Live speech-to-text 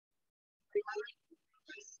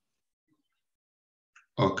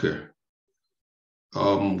Okay.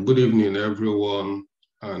 Good evening, everyone.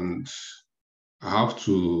 And I have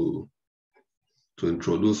to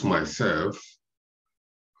introduce myself.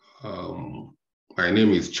 My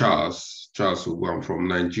name is Charles Ugu. I'm from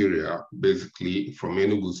Nigeria, basically from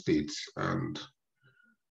Enugu State, and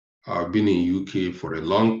I've been in UK for a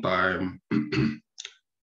long time.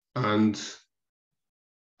 And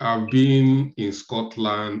I've been in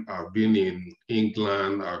Scotland, I've been in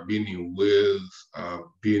England, I've been in Wales, I've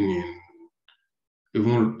been in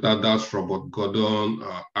even that's Robert Gordon.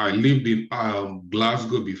 I lived in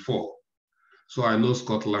Glasgow before, so I know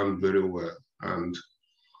Scotland very well. And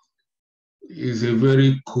it's a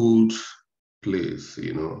very cold place,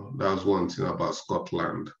 you know. That's one thing about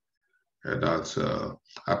Scotland. That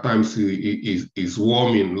at times it's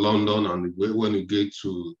warm in London, and when you get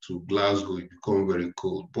to Glasgow, it becomes very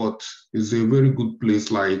cold. But it's a very good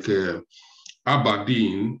place like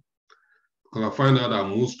Aberdeen, because I find out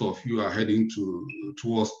that most of you are heading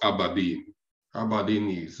towards Aberdeen. Aberdeen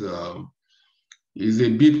is a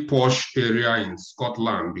bit posh area in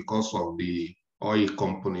Scotland because of the oil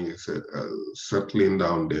companies settling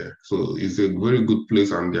down there. So it's a very good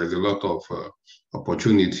place, and there's a lot of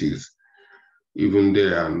opportunities even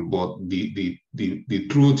there. And but the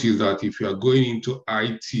truth is that if you are going into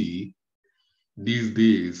IT these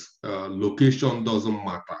days, location doesn't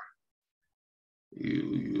matter.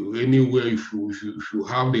 Anywhere, if you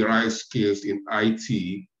have the right skills in IT,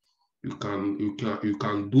 you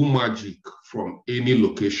can do magic from any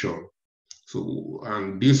location. So,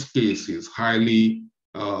 and this case is highly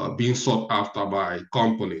being sought after by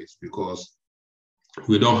companies because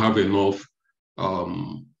we don't have enough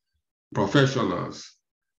professionals.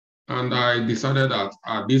 And I decided that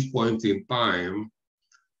at this point in time,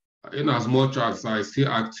 in as much as I still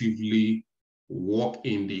actively work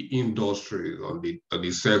in the industry or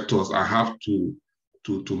the sectors, I have to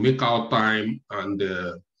make out time and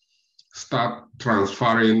start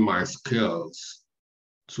transferring my skills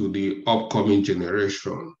to the upcoming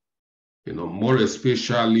generation. You know, more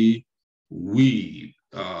especially we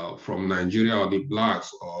from Nigeria or the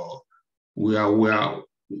blacks, or we are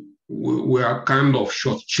kind of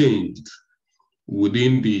shortchanged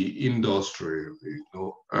within the industry, you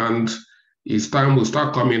know, and it's time we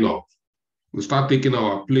start coming up. We start taking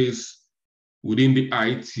our place within the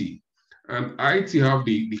IT. And IT have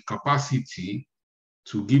the capacity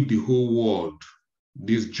to give the whole world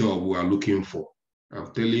this job we are looking for.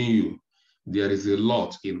 I'm telling you, there is a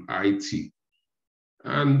lot in IT.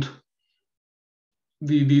 And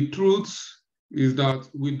the truth is that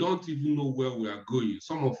we don't even know where we are going.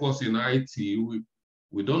 Some of us in IT,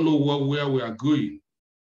 we don't know where we are going,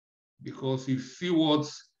 because you see what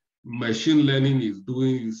machine learning is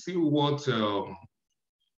doing, you see what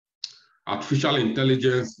artificial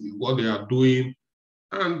intelligence, what they are doing,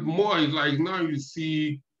 and more is like now you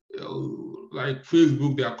see like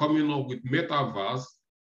Facebook, they are coming up with metaverse,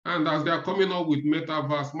 and as they are coming up with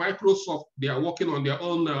metaverse, Microsoft, they are working on their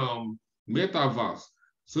own metaverse.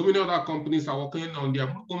 So many other companies are working on their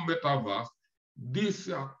own metaverse. These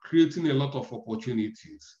are creating a lot of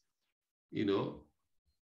opportunities, you know.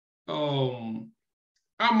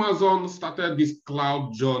 Amazon started this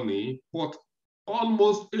cloud journey, but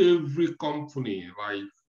almost every company like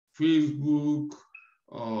Facebook,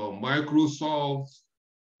 Microsoft,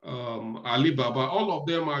 Alibaba, all of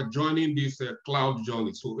them are joining this cloud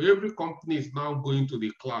journey. So every company is now going to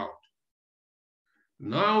the cloud.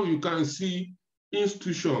 Now you can see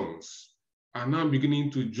institutions are now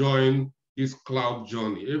beginning to join this cloud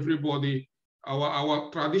journey. Everybody,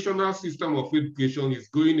 our traditional system of education is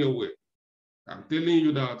going away. I'm telling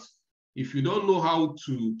you that if you don't know how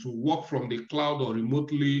to work from the cloud or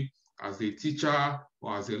remotely as a teacher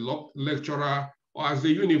or as a lecturer or as a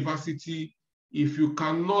university, if you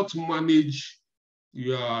cannot manage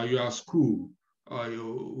your school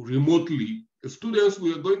remotely, the students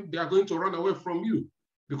they are going to run away from you,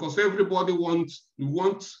 because everybody wants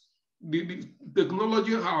the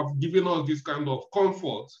technology have given us this kind of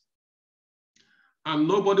comfort, and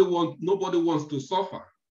nobody wants to suffer.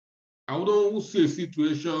 I wouldn't see a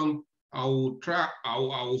situation I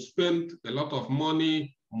will spend a lot of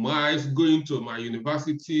money, miles going to my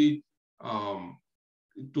university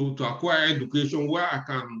to acquire education where I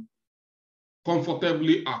can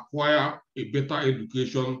comfortably acquire a better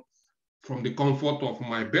education from the comfort of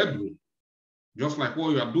my bedroom, just like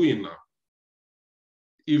what you are doing now.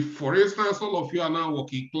 If, for instance, all of you are now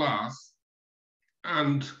working class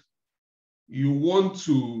and you want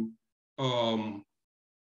to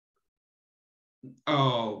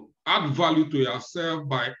add value to yourself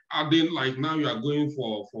by adding, like now you are going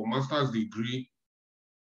for master's degree.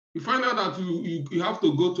 You find out that you have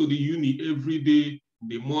to go to the uni every day in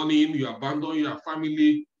the morning, you abandon your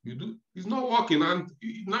family, it's not working, and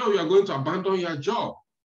now you are going to abandon your job.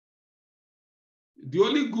 The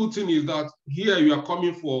only good thing is that here you are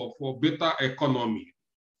coming for better economy.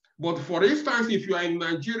 But for instance, if you are in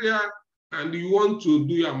Nigeria and you want to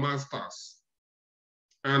do your master's,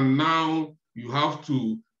 and now you have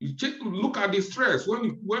to look at the stress.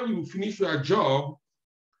 When you finish your job,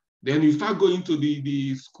 then you start going to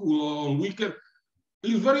the school on weekend.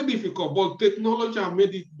 It's very difficult, but technology has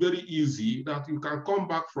made it very easy that you can come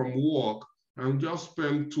back from work and just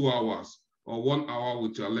spend 2 hours or 1 hour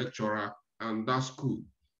with your lecturer, and that's cool.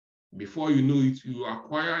 Before you know it, you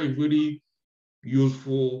acquire a very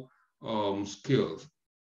useful skills.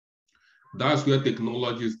 That's where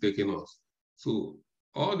technology is taking us. So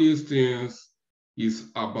all these things is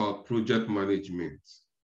about project management.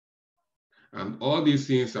 And all these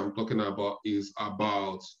things I'm talking about is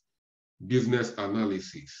about business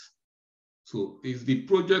analysis. So it's the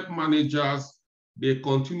project managers, they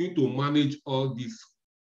continue to manage all these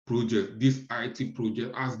projects, this IT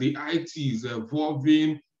project, as the IT is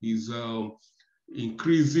evolving, is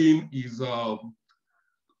increasing, is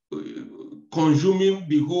consuming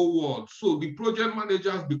the whole world. So the project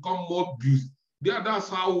managers become more busy. That's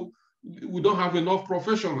how we don't have enough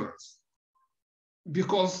professionals,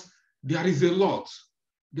 because there is a lot.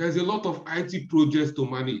 There's a lot of IT projects to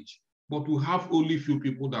manage, but we have only few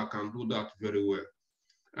people that can do that very well.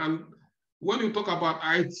 And when you talk about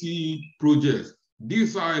IT projects,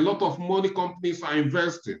 these are a lot of money companies are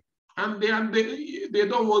investing, and they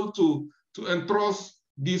don't want to entrust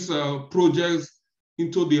these projects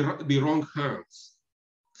into the wrong hands.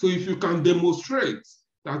 So if you can demonstrate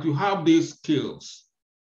that you have these skills,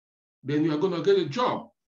 then you are going to get a job.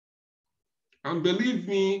 And believe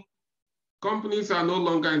me, companies are no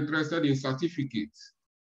longer interested in certificates.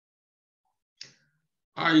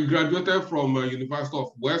 I graduated from University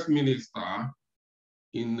of Westminster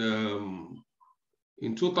in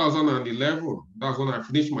 2011. That's when I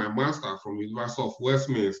finished my master's from University of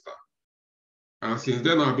Westminster. And since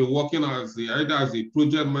then, I've been working either as a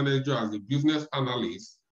project manager, as a business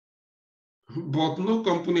analyst. But no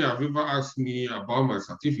company have ever asked me about my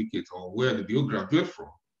certificate or where did you graduate from.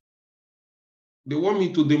 They want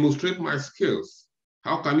me to demonstrate my skills.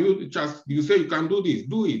 How can you say you can do this,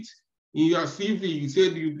 do it. In your CV, you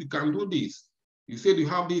said you can do this. You said you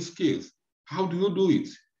have these skills. How do you do it?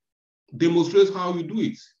 Demonstrate how you do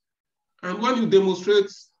it. And when you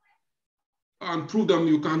demonstrate and prove them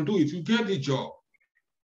you can do it, you get the job.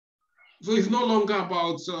 So it's no longer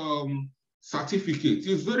about certificates.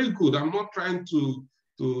 It's very good. I'm not trying to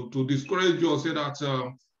discourage you or say that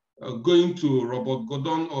going to Robert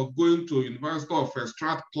Gordon or going to University of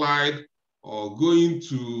Strathclyde or going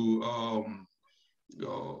to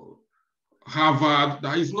Harvard,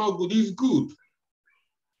 that is not good. It's good.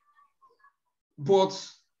 But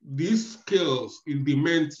these skills is the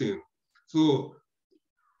main thing. So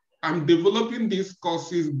I'm developing these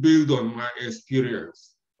courses based on my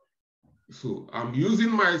experience. So I'm using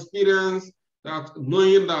my experience, that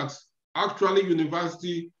knowing that actually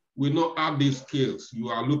university will not have these skills you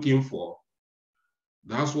are looking for.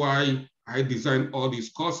 That's why I designed all these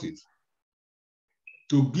courses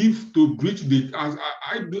to bridge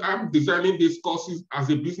I'm designing these courses as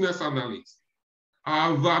a business analyst.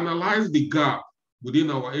 I've analyzed the gap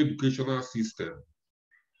within our educational system,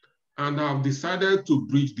 and I've decided to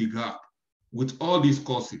bridge the gap with all these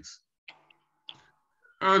courses.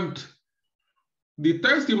 And the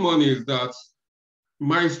testimony is that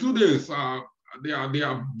my students are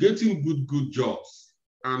getting good jobs,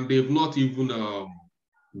 and they've not even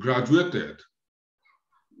graduated.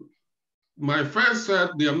 My first said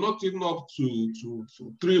they are not even up to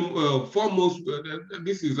 4 months.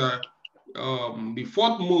 This is the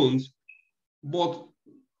 4th month, but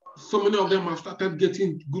so many of them have started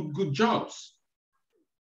getting good jobs.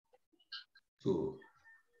 So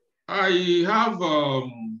I have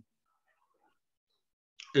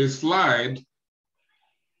a slide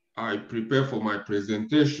I prepare for my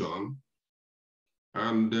presentation,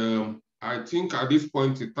 and I think at this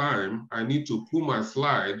point in time I need to pull my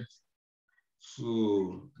slide.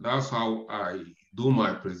 So that's how I do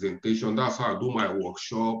my presentation. That's how I do my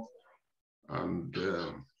workshop. And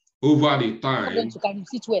over the time,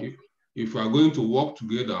 if we are going to work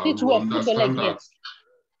together, we understand that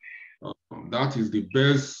that is the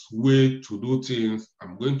best way to do things.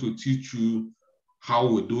 I'm going to teach you how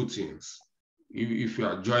we do things. If you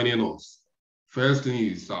are joining us, first thing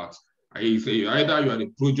is that I say either you are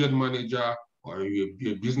the project manager or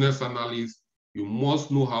you're a business analyst, you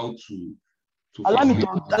must know how to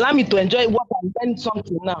allow me to enjoy what I'm learning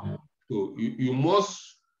something now. So you must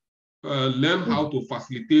learn how to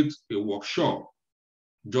facilitate a workshop,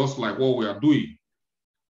 just like what we are doing.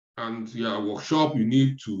 And yeah, workshop, you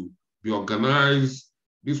need to be organized.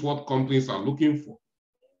 This is what companies are looking for.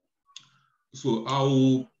 So I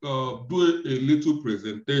will do a little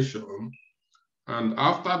presentation, and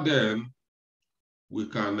after then, we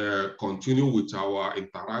can continue with our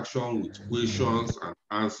interaction with questions and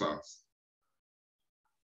answers.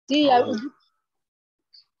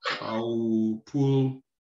 I'll pull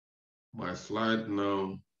my slide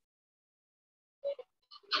now.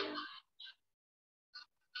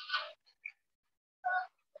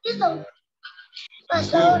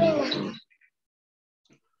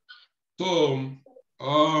 So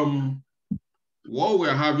what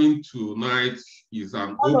we're having tonight is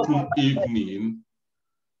an open evening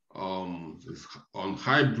on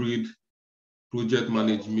hybrid project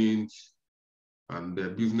management and the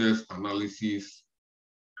business analysis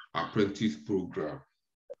apprentice program.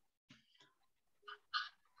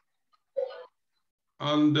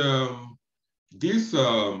 And this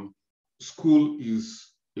school is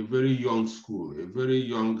a very young school,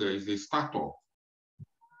 is a startup.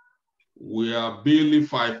 We are barely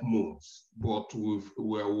 5 months, but we've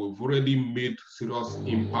already made serious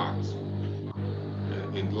impact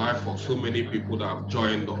in life of so many people that have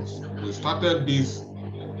joined us. We started this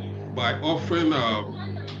by offering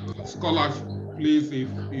scholarship. Please, if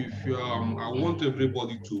I want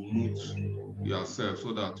everybody to mute yourself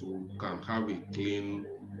so that we can have a clean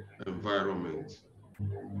environment.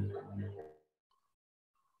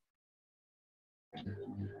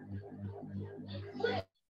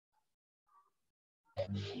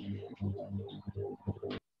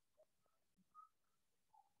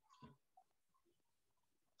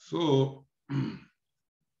 So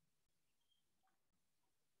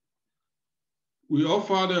we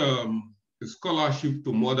offered a scholarship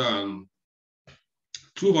to more than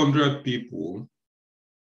 200 people,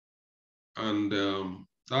 and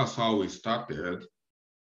that's how we started.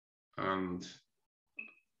 And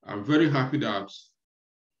I'm very happy that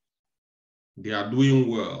they are doing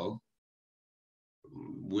well.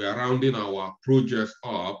 We are rounding our projects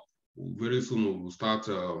up. Very soon we will start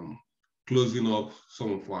closing up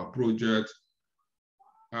some of our projects.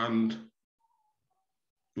 And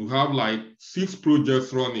we have like 6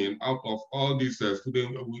 projects running. Out of all these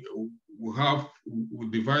students, we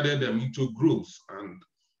divided them into groups, and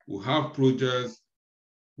we have projects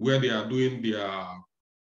where they are doing their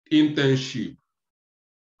internship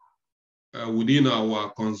within our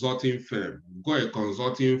consulting firm. We've got a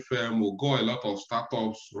consulting firm, we've got a lot of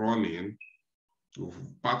startups running. We've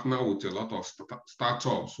partnered with a lot of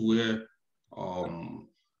startups where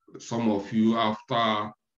some of you,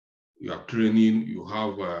 after your training, you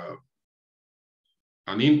have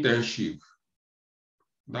an internship.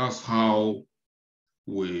 That's how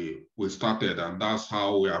we started, and that's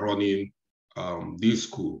how we are running this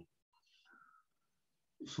school.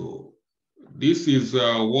 So this is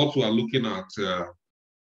what we are looking at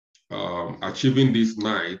achieving this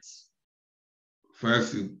night.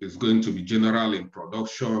 First, it's going to be general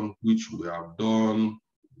introduction, which we have done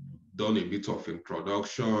a bit of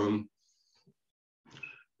introduction.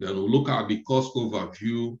 Then we'll look at the course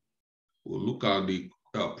overview. We'll look at the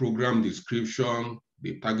program description,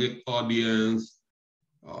 the target audience,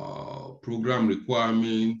 program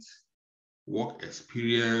requirements, work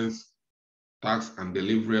experience, tasks and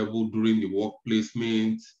deliverable during the work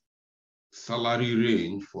placement, salary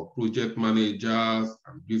range for project managers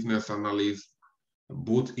and business analysts,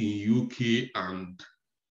 both in UK and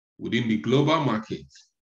within the global market,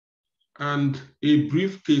 and a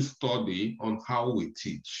brief case study on how we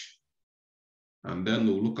teach. And then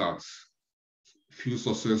we'll look at a few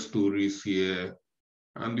success stories here,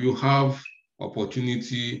 and you have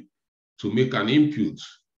opportunity to make an input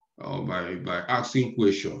by asking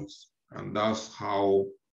questions. And that's how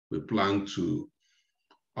we plan to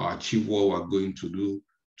achieve what we're going to do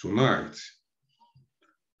tonight.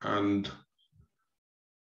 And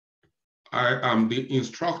I am the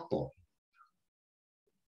instructor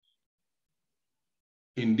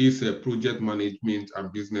in this project management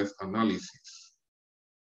and business analysis.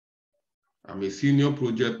 I'm a senior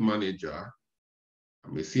project manager.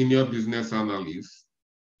 I'm a senior business analyst.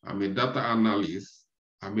 I'm a data analyst.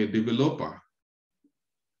 I'm a developer.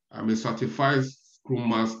 I'm a certified Scrum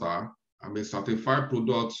Master. I'm a certified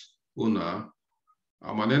product owner.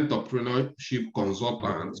 I'm an entrepreneurship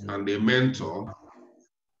consultant and a mentor.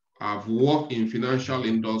 I've worked in financial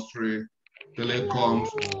industry telecoms,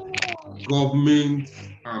 government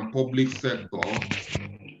and public sector,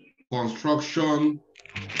 construction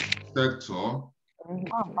sector,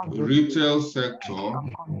 retail sector,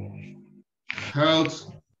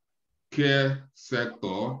 health care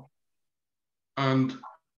sector, and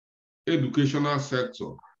educational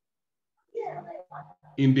sector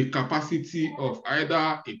in the capacity of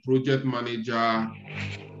either a project manager,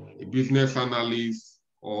 a business analyst,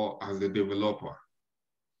 or as a developer.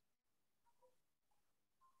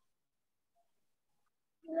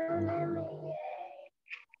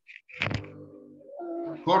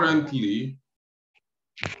 Currently,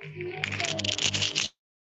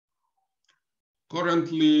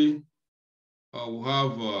 we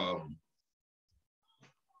have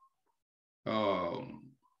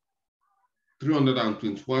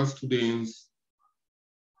 321 students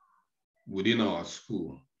within our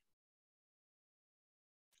school.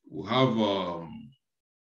 We have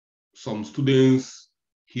some students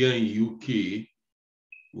here in UK.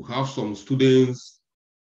 We have some students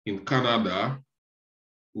in Canada.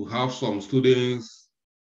 We have some students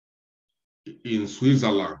in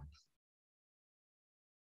Switzerland.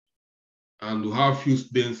 And we have few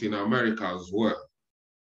students in America as well.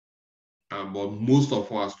 But most of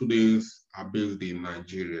our students are based in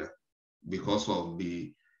Nigeria because of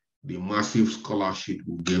the massive scholarship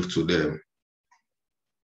we gave to them.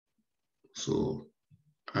 So,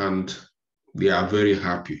 and they are very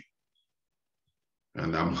happy.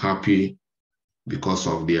 And I'm happy because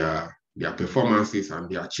of their performances and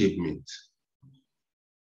their achievements.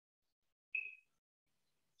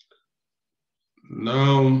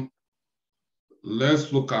 Now,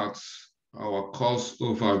 let's look at our course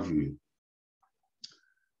overview.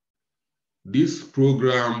 This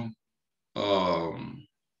program, the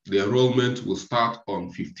enrollment will start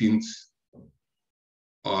on 15th.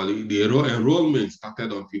 The enrollment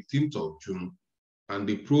started on 15th of June, and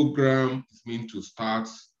the program is meant to start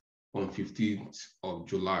on 15th of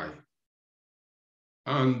July.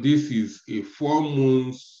 And this is a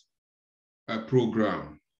 4-month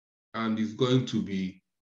program, and it's going to be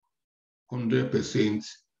 100%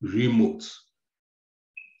 remote.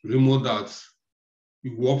 Remote that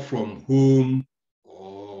you work from home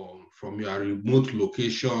or from your remote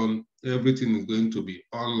location. Everything is going to be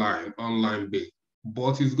online based,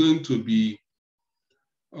 but it's going to be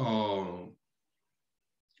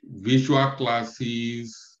virtual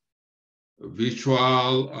classes,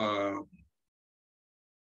 virtual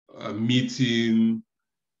meeting,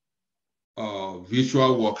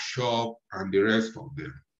 virtual workshop, and the rest of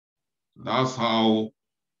them. That's how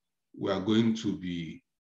we are going to be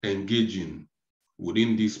engaging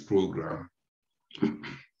within this program.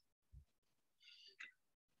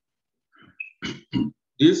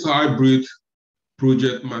 This hybrid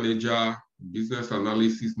project manager business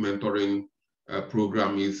analysis mentoring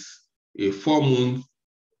program is a 4-month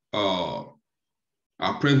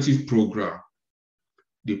apprentice program.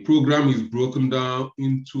 The program is broken down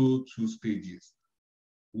into 2 stages: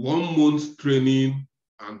 1 month training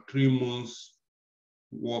and 3 months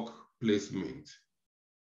work placement.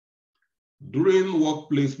 During work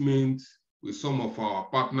placement with some of our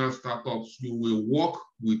partner startups, you will work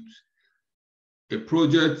with a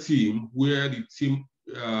project team where the team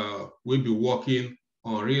will be working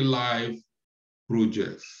on real-life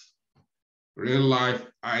projects, real-life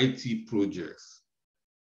IT projects,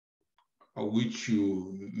 which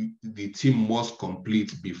the team must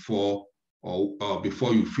complete before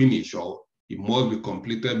you finish, or it must be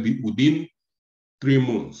completed within 3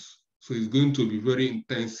 months. So it's going to be very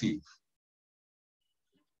intensive.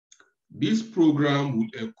 This program will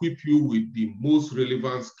equip you with the most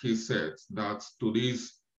relevant skill sets that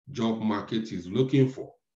today's job market is looking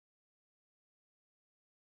for.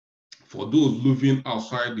 For those living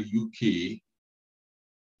outside the UK,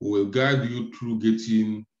 we will guide you through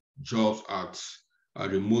getting jobs at a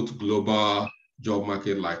remote global job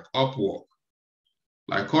market like Upwork.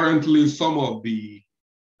 Like currently, some of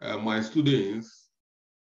my students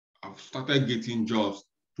have started getting jobs,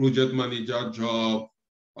 project manager job,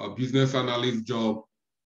 a business analyst job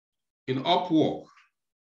in Upwork.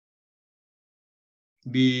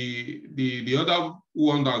 The other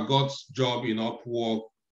one that got job in Upwork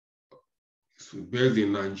is based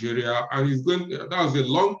in Nigeria, and he's going. That's a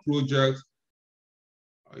long project.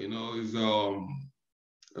 You know, it's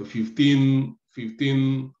 $15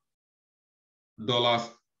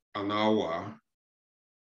 an hour,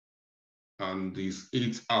 and it's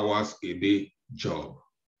 8 hours a day job,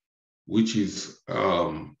 which is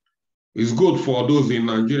good for those in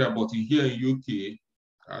Nigeria, but here in UK,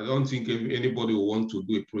 I don't think anybody will want to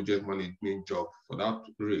do a project management job for that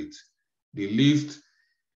rate. The least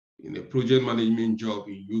in a project management job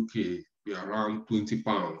in UK be around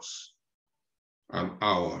 £20 an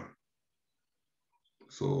hour.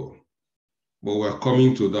 So, but we're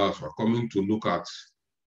coming to that. We're coming to look at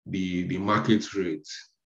the market rate.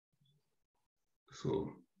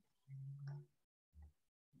 So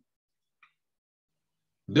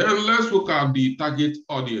then let's look at the target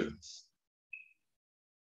audience.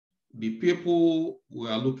 The people we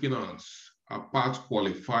are looking at are part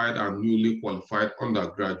qualified and newly qualified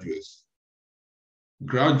undergraduates,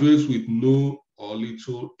 graduates with no or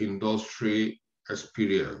little industry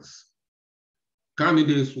experience,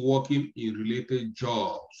 candidates working in related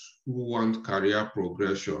jobs who want career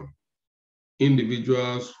progression,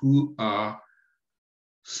 individuals who are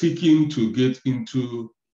seeking to get into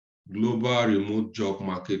global remote job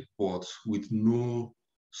market, but with no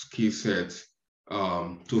skill set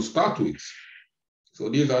to start with. So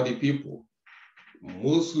these are the people.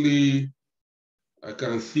 Mostly, I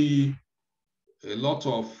can see a lot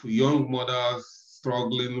of young mothers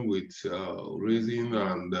struggling with raising,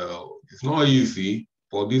 and it's not easy,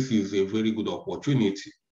 but this is a very good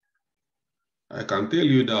opportunity. I can tell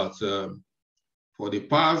you that for the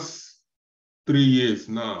past 3 years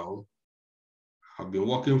now, I've been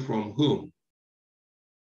working from home.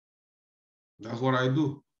 That's what I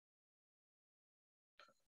do.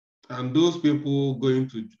 And those people going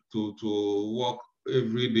to work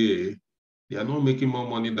every day, they are not making more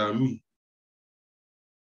money than me.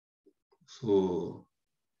 So,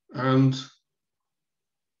 and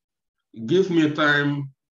it gives me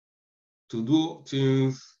time to do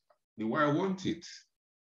things the way I want it.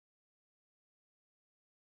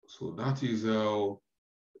 So that is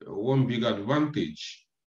one big advantage.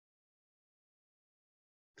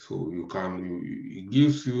 So it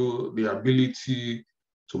gives you the ability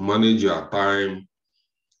to manage your time.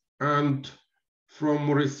 And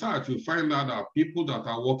from research, you find out that people that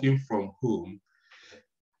are working from home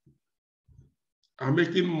are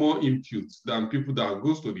making more inputs than people that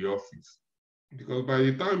goes to the office. Because by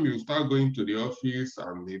the time you start going to the office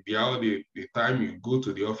and the time you go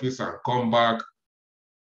to the office and come back,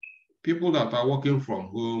 people that are working from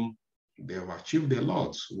home, they've achieved a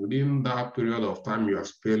lot within that period of time you are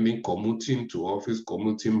spending commuting to office,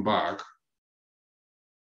 commuting back.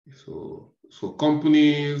 So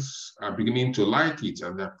companies are beginning to like it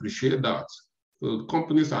and they appreciate that. So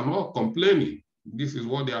companies are not complaining. This is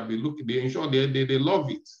what they have been looking. They ensure they love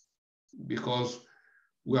it because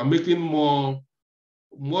we are making more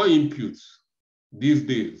inputs these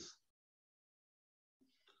days.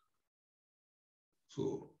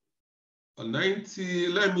 So 90,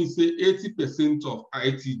 let me say 80% of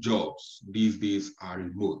IT jobs these days are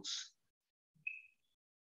remote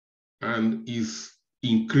and is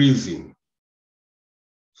increasing.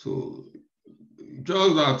 So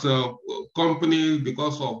just that companies,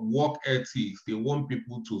 because of work ethics, they want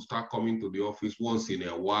people to start coming to the office once in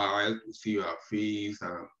a while to see your face.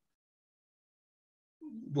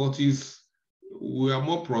 But we are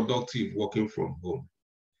more productive working from home.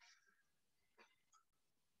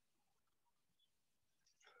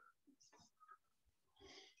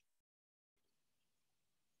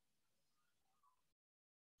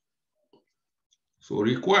 So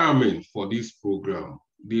requirement for this program,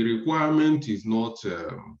 the requirement is not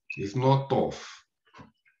tough.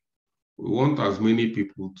 We want as many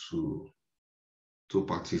people to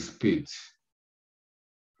participate,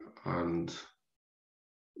 and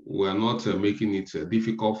we're not making it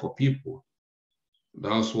difficult for people.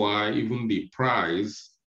 That's why even the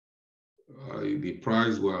price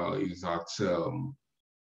well is at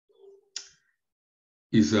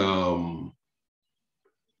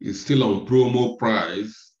is still on promo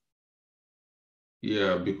price.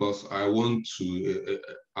 Yeah, because I want to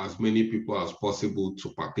as many people as possible to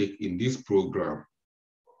partake in this program.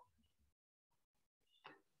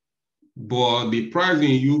 But the price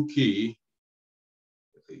in UK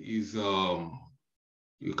is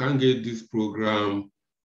you can't get this program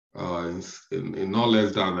in no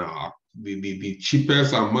less than the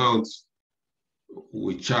cheapest amount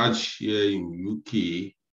we charge here in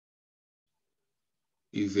UK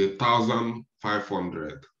is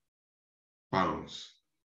 £1,500.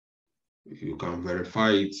 You can verify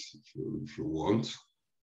it if you want.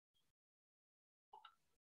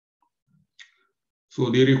 So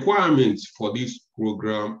the requirements for this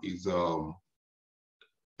program is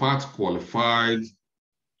part qualified,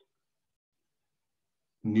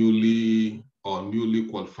 newly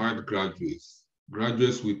qualified graduates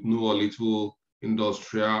with no or little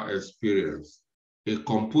industrial experience, a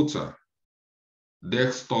computer,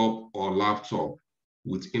 desktop or laptop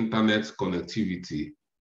with internet connectivity,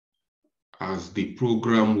 as the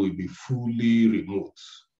program will be fully remote.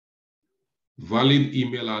 valid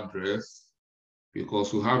email address,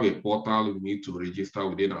 because we have a portal we need to register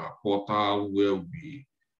within our portal where we'll be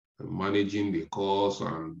managing the course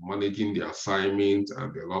and managing the assignment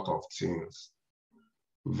and a lot of things.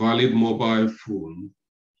 Valid mobile phone,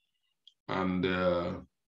 and the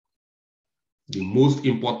most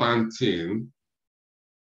important thing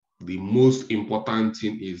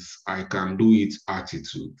is I can do it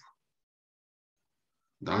attitude.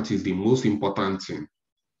 That is the most important thing.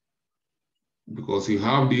 Because you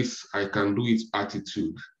have this I can do it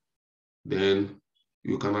attitude, then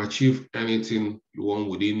you can achieve anything you want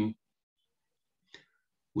within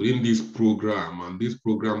this program, and this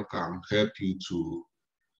program can help you to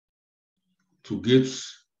get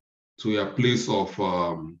to your place of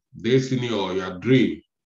destiny or your dream.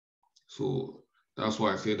 So that's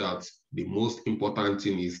why I say that the most important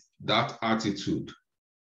thing is that attitude.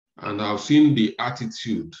 And I've seen the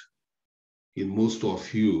attitude in most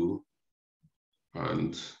of you,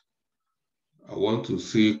 and I want to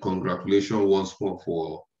say congratulations once more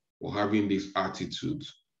for having this attitude.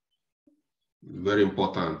 Very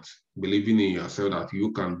important, believing in yourself that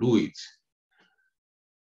you can do it.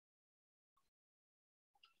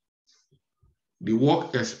 The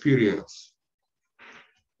work experience.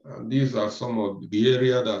 And these are some of the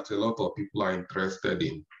areas that a lot of people are interested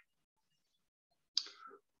in.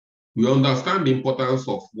 We understand the importance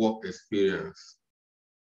of work experience.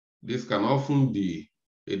 This can often be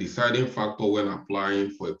a deciding factor when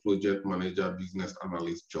applying for a project manager, business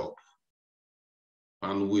analyst job.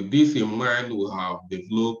 And with this in mind, we have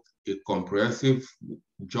developed a comprehensive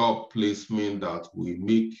job placement that will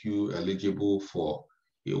make you eligible for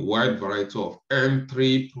a wide variety of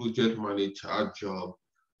entry project manager job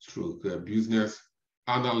through the business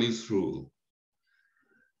analyst role.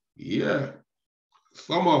 Yeah,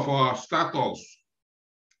 some of our startups,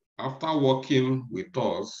 after working with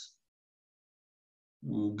us,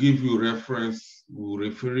 will give you reference, will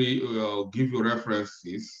give you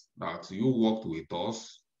references that you worked with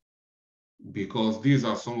us, because these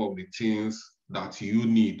are some of the things that you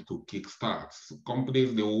need to kickstart. So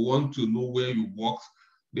companies, they will want to know where you worked.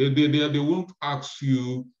 They won't ask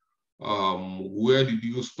you where did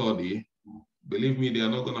you study. Believe me, they are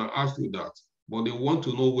not going to ask you that, but they want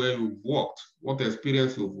to know where you've worked, what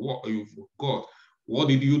experience you've got, what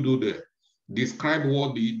did you do there? Describe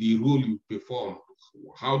what the role you performed.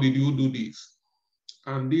 How did you do this?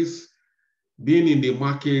 And this, being in the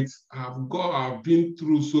market, I've been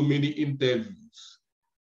through so many interviews,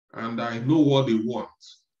 and I know what they want.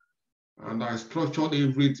 And I structured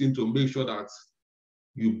everything to make sure that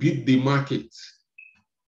you beat the market.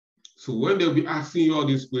 So when they'll be asking you all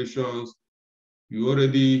these questions, you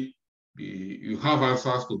have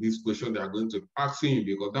answers to these questions they are going to be asking you,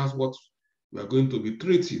 because that's what we are going to be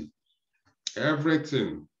treating.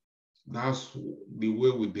 Everything. That's the way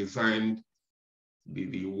we designed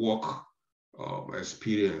the work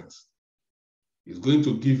experience. It's going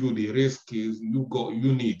to give you the real skills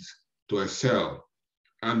you need to excel.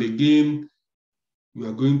 And again, we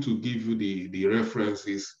are going to give you the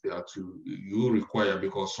references that you require,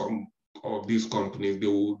 because some of these companies, they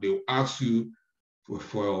will ask you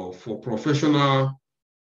for professional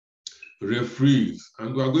referees,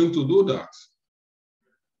 and we are going to do that.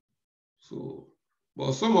 So,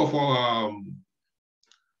 but some of our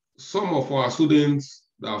students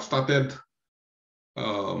that have started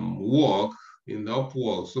work in the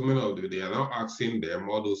Upwork, so many of them, they are now asking them,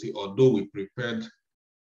 although we prepared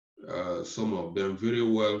some of them very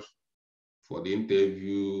well for the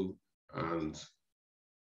interview, and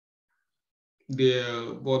they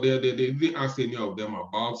didn't ask any of them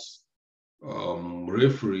about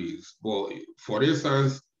referees. But for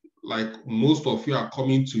instance, like most of you are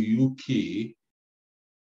coming to UK,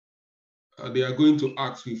 they are going to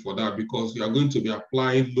ask you for that, because you are going to be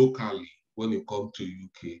applying locally when you come to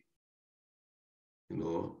UK, you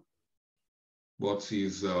know. But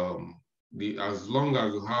is as long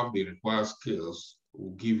as you have the required skills,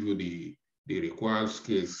 we'll give you the required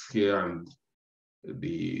skills here, and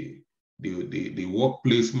the work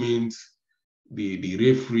placement, the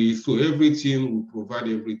referees, so everything, will provide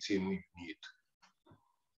everything you need.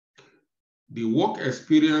 The work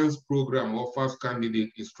experience program offers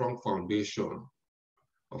candidates a strong foundation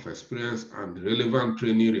of experience and relevant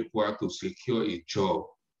training required to secure a job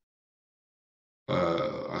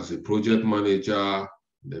as a project manager,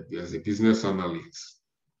 as a business analyst.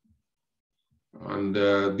 And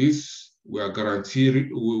this we guarantee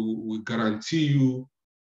you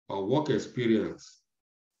a work experience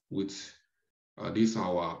with these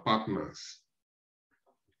our partners.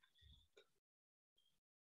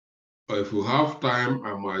 if you have time,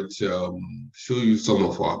 I might show you some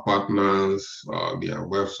of our partners, their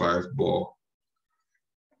websites, but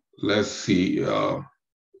let's see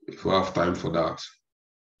if we have time for that.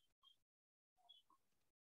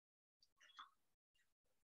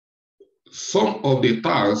 Some of the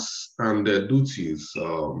tasks and the duties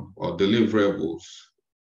or deliverables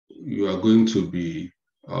you are going to be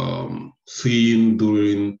seeing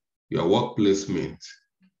during your work placement.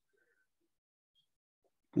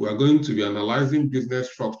 We are going to be analyzing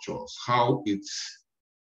business structures, how it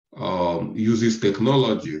uses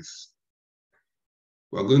technologies.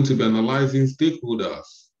 We are going to be analyzing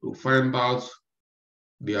stakeholders to find out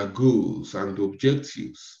their goals and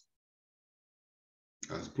objectives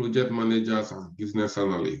as project managers and business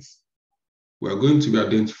analysts. We are going to be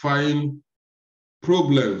identifying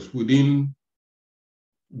problems within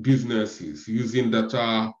businesses using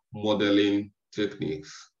data modeling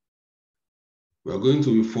techniques. We are going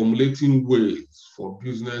to be formulating ways for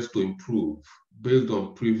business to improve based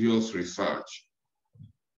on previous research.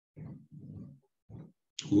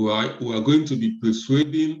 We are going to be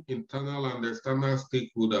persuading internal and external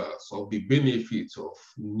stakeholders of the benefits of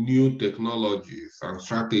new technologies and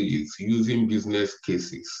strategies using business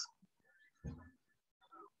cases.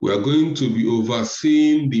 We are going to be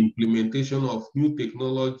overseeing the implementation of new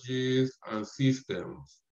technologies and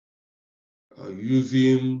systems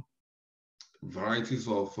using varieties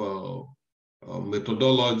of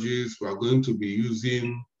methodologies. We are going to be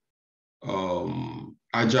using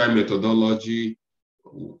agile methodology.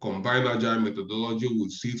 We'll combine agile methodology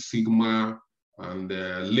with Six Sigma and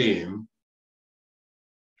Lean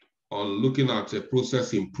on looking at a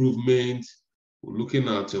process improvement, looking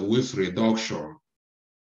at a waste reduction.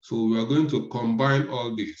 So we are going to combine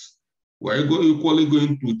all this. We're equally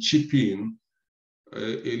going to chip in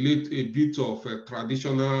a bit of a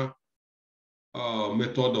traditional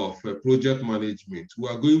method of project management. We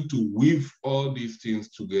are going to weave all these things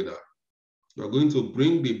together. We are going to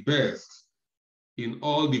bring the best in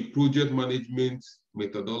all the project management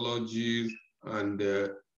methodologies and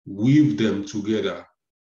weave them together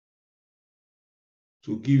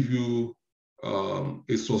to give you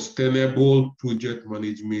a sustainable project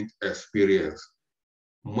management experience,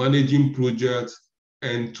 managing projects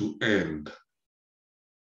end to end.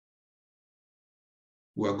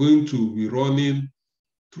 We are going to be running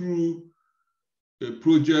through a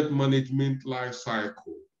project management life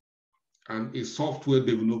cycle and a software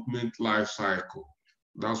development life cycle.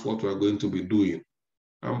 That's what we're going to be doing.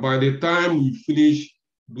 And by the time we finish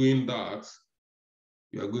doing that,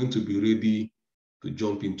 we are going to be ready to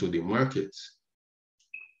jump into the market.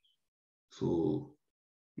 So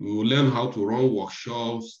we will learn how to run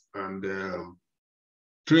workshops and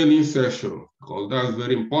training sessions, because that's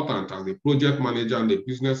very important as a project manager and a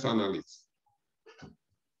business analyst.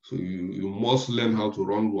 So you must learn how to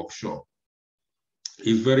run workshops.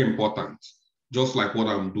 It's very important, just like what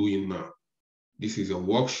I'm doing now. This is a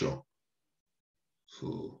workshop.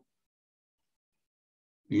 So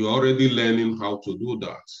you're already learning how to do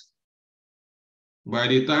that. By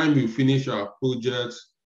the time you finish our project,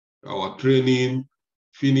 our training,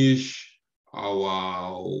 finish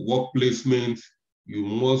our work placement, you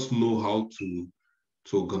must know how to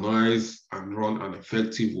organize and run an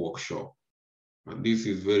effective workshop. And this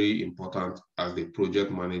is very important as a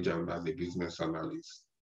project manager and as a business analyst.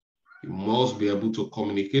 You must be able to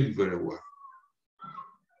communicate very well.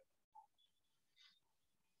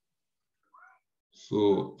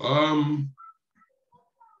 So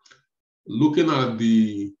looking at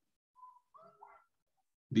the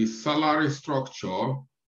salary structure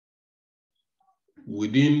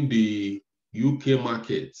within the UK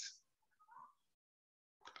market,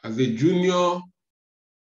 as a junior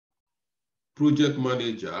project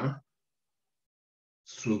manager,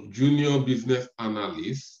 junior business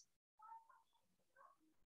analyst,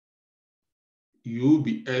 you'll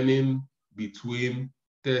be earning between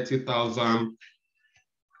 £30,000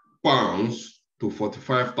 to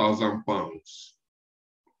 £45,000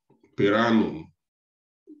 per annum.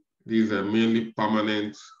 These are mainly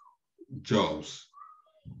permanent jobs.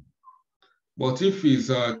 But if it's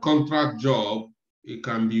a contract job, it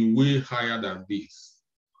can be way higher than this,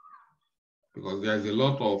 because there's a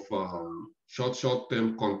lot of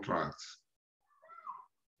short-term contracts.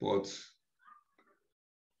 But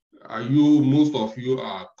most of you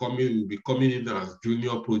will be coming in as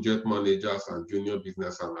junior project managers and junior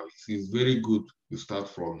business analysts. It's very good to start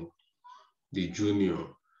from the junior.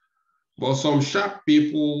 But some sharp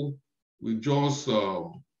people will just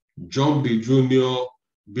jump the junior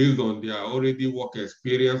based on their already work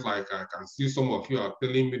experience. Like I can see some of you are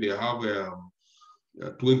telling me they have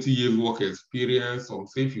 20 years work experience, some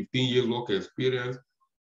say 15 years work experience.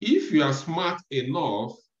 If you are smart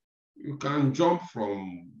enough, you can jump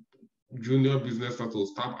from junior business to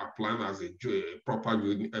start applying as a proper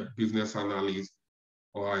business analyst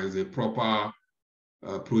or as a proper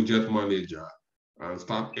project manager and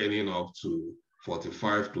start earning up to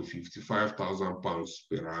 45 to 55,000 pounds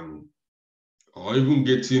per annum, or even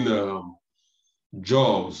getting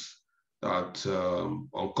jobs that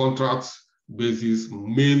on contract basis.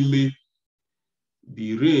 Mainly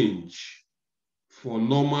the range for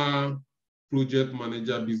normal project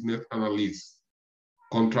manager, business analyst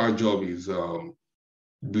contract job is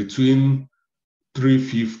between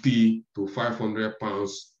 350 to 500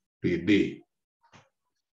 pounds per day.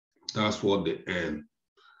 That's what they earn.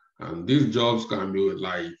 And these jobs can be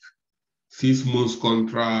like 6 months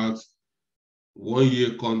contracts, 1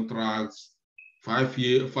 year contracts, 5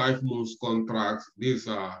 months contracts. These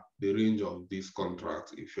are the range of these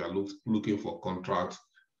contracts if you are looking for contract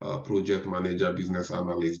project manager, business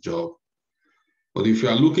analyst job. But if you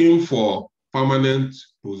are looking for permanent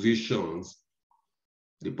positions,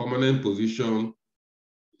 the permanent position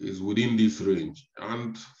is within this range.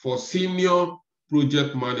 And for senior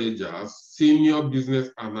project managers, senior business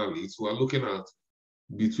analysts, we're looking at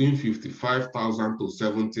between 55,000 to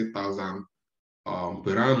 70,000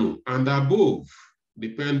 per annum and above,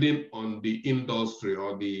 depending on the industry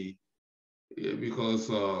or because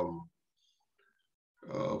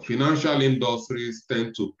financial industries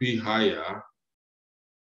tend to pay higher,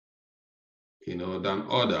 than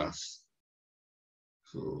others.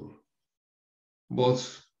 So,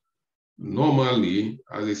 but normally,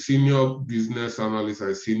 as a senior business analyst, as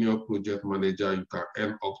a senior project manager, you can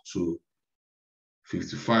earn up to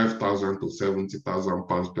 55,000 to 70,000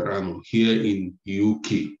 pounds per annum here in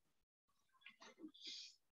UK.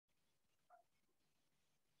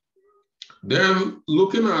 Then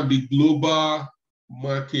looking at the global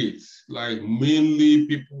markets, like mainly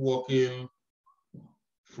people working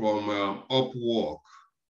from Upwork,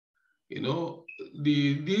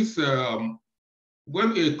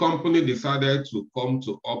 when a company decided to come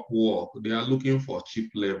to Upwork, they are looking for cheap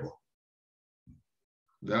labor.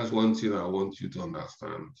 That's one thing I want you to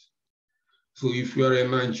understand. So if you're a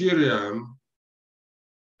Nigerian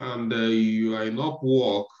and you are in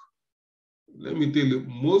Upwork, let me tell you,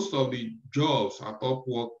 most of the jobs at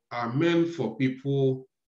Upwork are meant for people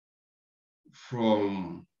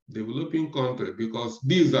from developing countries, because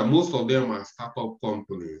most of them are startup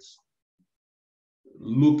companies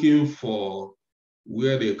looking for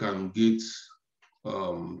where they can get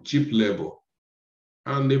cheap labor.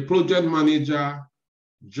 And the project manager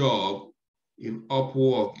job in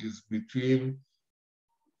Upwork is between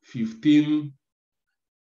 $15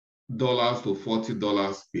 to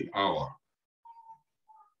 $40 per hour.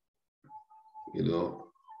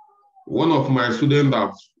 One of my students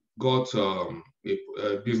that got a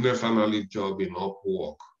business analyst job in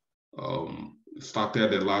Upwork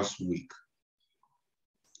started the last week.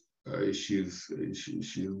 She's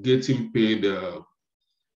getting paid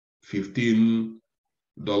 $15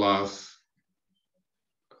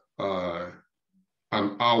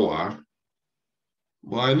 an hour.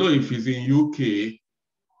 But I know if it's in UK,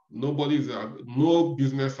 no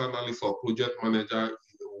business analyst or project manager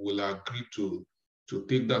will agree to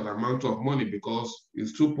take that amount of money because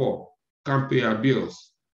it's too poor, can't pay our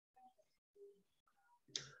bills.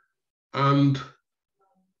 And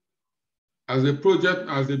as a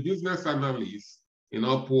business analyst in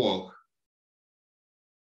Upwork,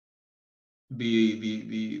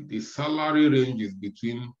 the salary range is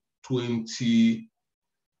between $20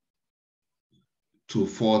 to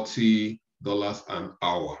 $40 an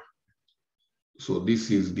hour. So this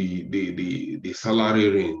is the salary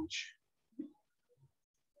range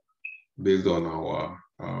based on our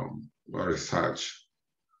research.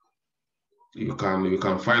 You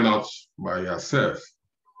can find out by yourself.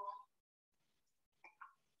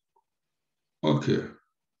 Okay.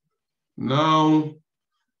 Now,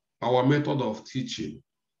 our method of teaching.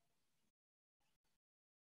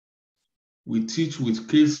 We teach with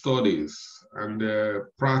case studies and a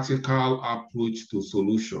practical approach to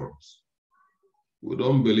solutions. We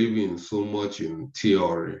don't believe in so much in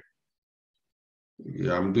theory.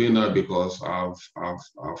 Yeah, I'm doing that because I've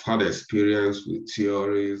had experience with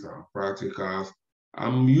theories and practicals.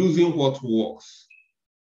 I'm using what works.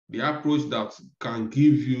 The approach that can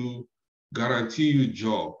guarantee you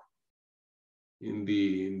job in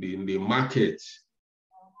the market.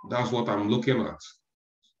 That's what I'm looking at.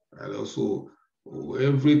 And also,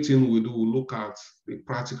 everything we do, we look at the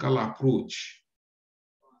practical approach.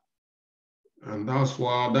 And that's the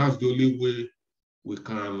only way we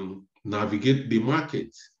can navigate the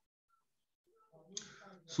market.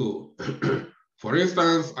 So, for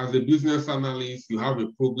instance, as a business analyst, you have a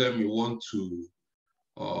problem, you want to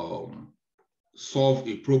solve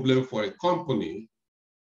a problem for a company.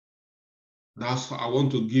 I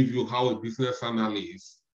want to give you how a business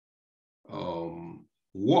analyst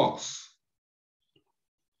works.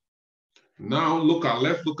 Now,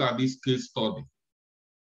 let's look at this case study.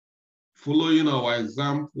 Following our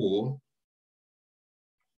example,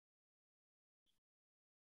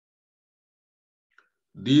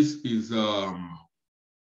 this is a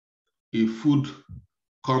food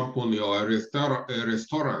company or a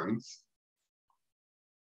restaurant.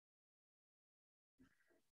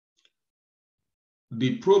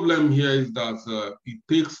 The problem here is that it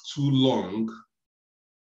takes too long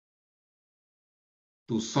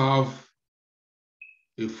to serve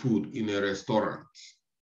a food in a restaurant.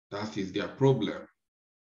 That is their problem.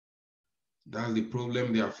 That's the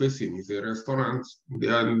problem they are facing. It's a restaurant,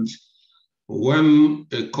 and when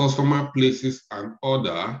a customer places an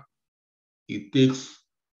order, it takes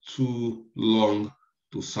too long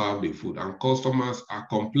to serve the food, and customers are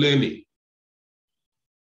complaining.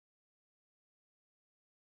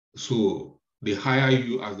 So they hire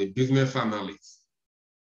you as a business analyst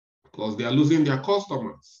because they are losing their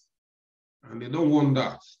customers, and they don't want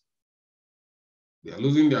that. They are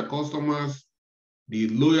losing their customers. The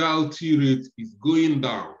loyalty rate is going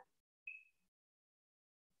down,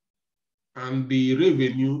 and the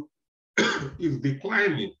revenue is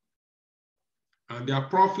declining, and their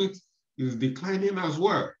profit is declining as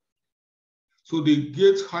well. So they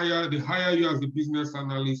hire you as a business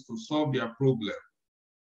analyst to solve their problem.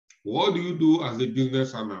 What do you do as a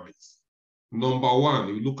business analyst? Number one,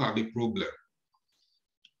 you look at the problem.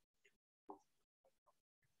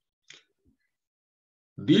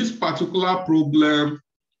 This particular problem,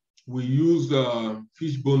 we use the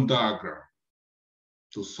fishbone diagram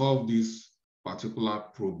to solve this particular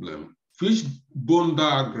problem. Fishbone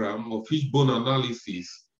diagram or fishbone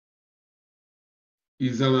analysis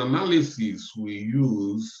is an analysis we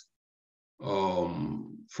use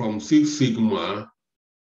from Six Sigma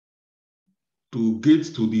to get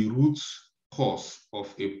to the root cause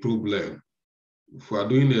of a problem. If we are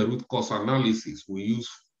doing a root cause analysis, we use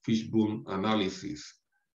fishbone analysis.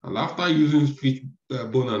 And after using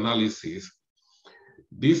fishbone analysis,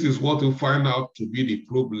 this is what we find out to be the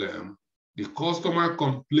problem. The customer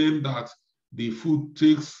complained that the food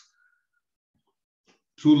takes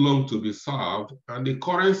too long to be served, and the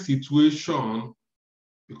current situation,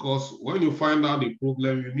 because when you find out the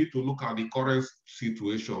problem, you need to look at the current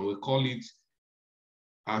situation. We call it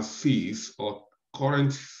as is, or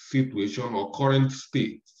current situation, or current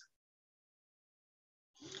state.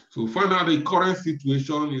 So find out the current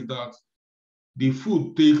situation is that the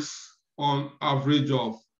food takes on average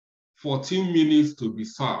of 14 minutes to be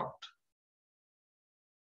served.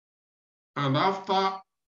 And after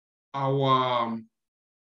our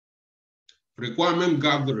requirement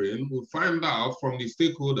gathering, we find out from the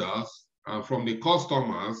stakeholders and from the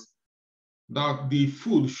customers that the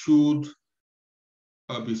food should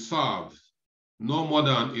be served no more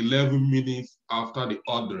than 11 minutes after the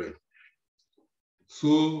ordering.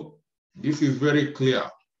 So this is very clear.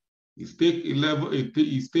 It's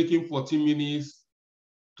taking 14 minutes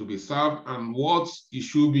to be served, and what it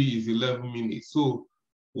should be is 11 minutes. So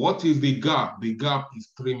what is the gap? The gap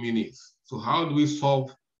is 3 minutes. So how do we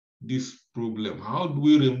solve this problem? How do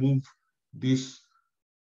we remove this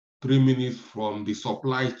 3 minutes from the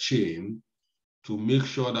supply chain to make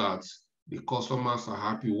sure that the customers are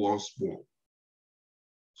happy once more?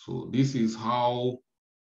 So this is how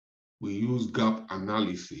we use gap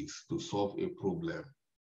analysis to solve a problem.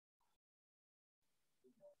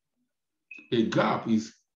 A gap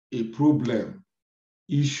is a problem,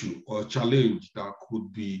 issue, or challenge that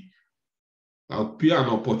could be appear an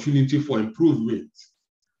opportunity for improvement.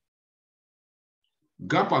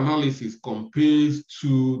 Gap analysis compares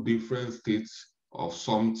two different states of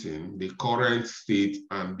something, the current state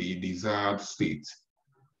and the desired state.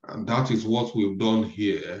 And that is what we've done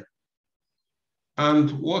here.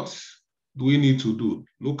 And what do we need to do?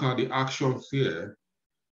 Look at the actions here.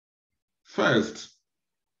 First,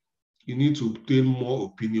 you need to obtain more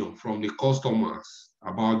opinion from the customers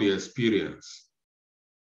about the experience.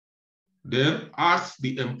 Then ask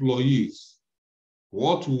the employees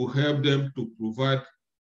what will help them to provide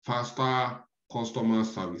faster customer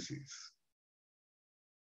services.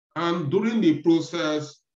 And during the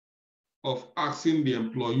process of asking the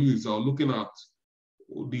employees or looking at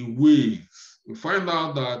the ways, we find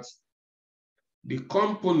out that the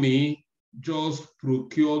company just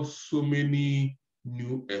procured so many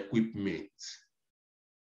new equipment.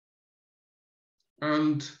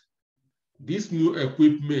 And this new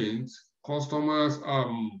equipment, customers,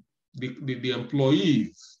 the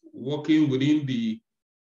employees working within the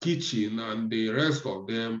kitchen and the rest of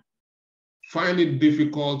them find it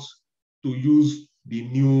difficult to use the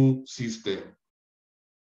new system.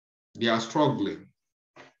 They are struggling.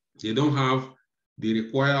 They don't have the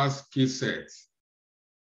required skill sets.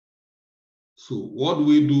 So what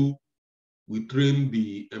do, we train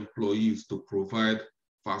the employees to provide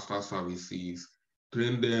faster services,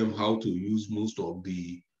 train them how to use most of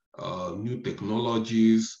the new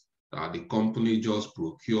technologies that the company just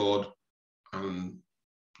procured, and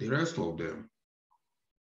the rest of them.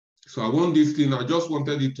 So I want this thing, I just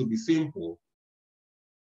wanted it to be simple,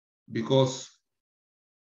 because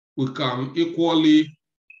we can equally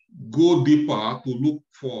go deeper to look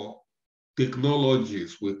for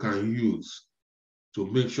technologies we can use to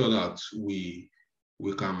make sure that we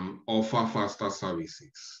can offer faster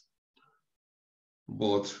services.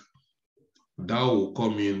 But that will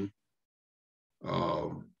come in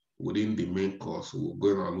within the main course.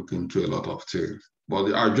 We're going to look into a lot of things.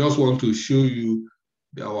 But I just want to show you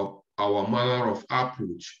our manner of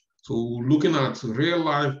approach. So looking at real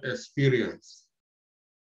life experience,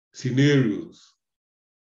 scenarios,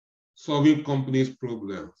 solving companies'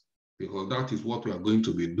 problems, because that is what we are going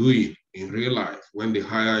to be doing in real life when they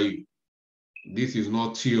hire you. This is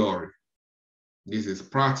not theory. This is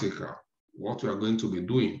practical. What we are going to be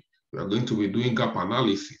doing. We are going to be doing gap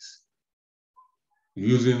analysis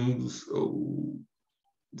using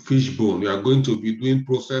fishbone. We are going to be doing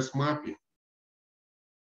process mapping.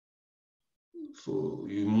 So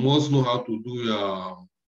you must know how to do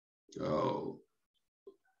your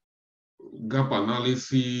gap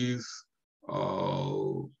analysis,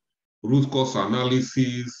 root cause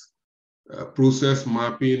analysis, process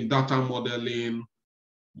mapping, data modeling.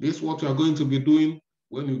 This is what you are going to be doing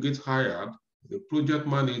when you get hired as a project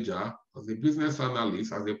manager, as a business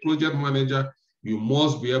analyst, as a project manager. You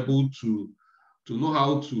must be able to know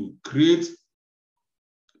how to create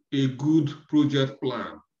a good project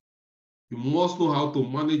plan. You must know how to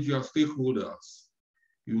manage your stakeholders.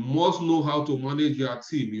 You must know how to manage your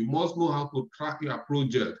team. You must know how to track your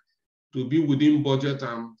project to be within budget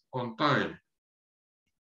and on time.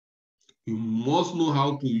 You must know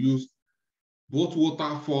how to use both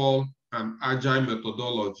waterfall and agile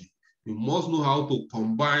methodology. You must know how to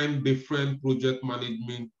combine different project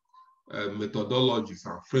management methodologies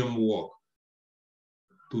and framework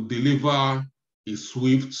to deliver a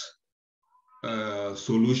swift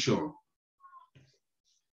solution.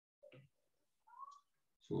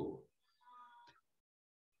 So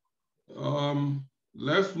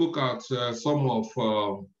let's look at some of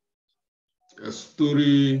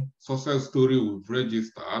success story we've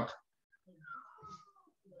registered.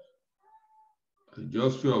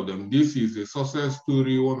 Just few of them. This is a success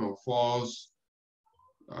story. One of us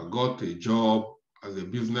got a job as a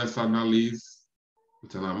business analyst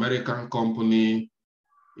with an American company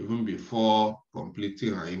even before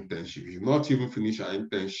completing her internship. He not even finished her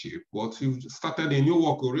internship, but he started a new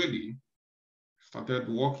work already, started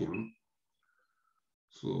working.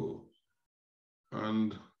 So,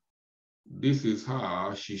 and this is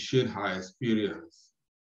how she shared her experience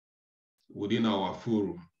within our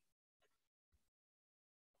forum.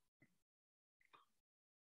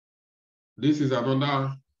 This is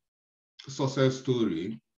another success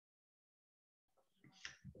story.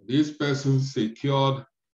 This person secured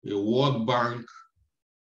a World Bank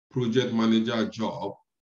project manager job.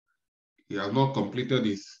 He has not completed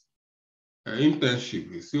his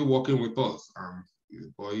internship. He's still working with us,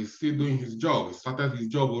 but he's still doing his job. He started his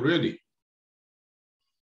job already.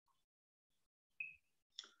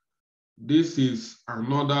 This is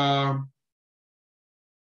another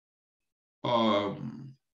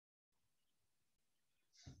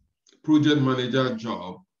project manager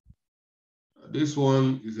job. This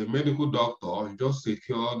one is a medical doctor. He just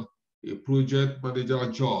secured a project manager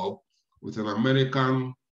job with an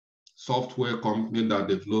American software company that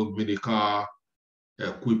developed medical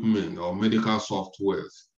equipment or medical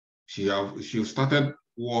softwares. She started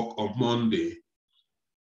work on Monday.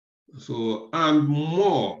 So, and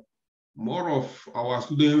more of our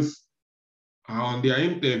students are on their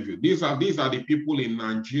interview. These are the people in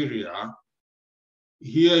Nigeria.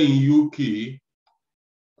 Here in UK,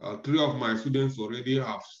 3 of my students already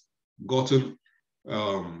have gotten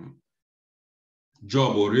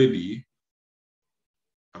job already,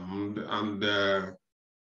 and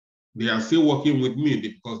they are still working with me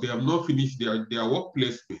because they have not finished their work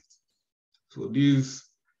placement. So these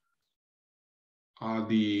are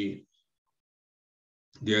the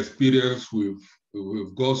experience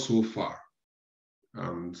we've got so far,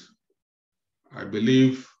 and I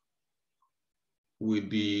believe with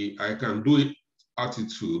the I can do it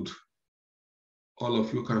attitude, all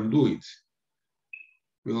of you can do it.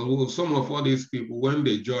 Because some of all these people, when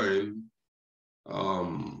they join,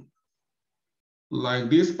 like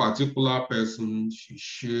this particular person, she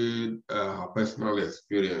shared her personal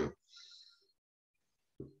experience.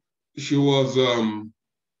 She was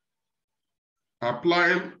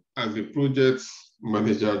applying as a project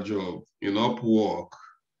manager job in Upwork,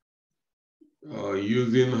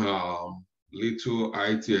 using her little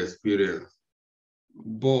IT experience.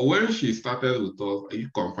 But when she started with us, you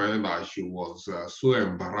can find that she was so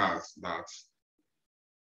embarrassed that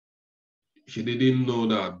she didn't know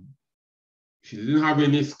that she didn't have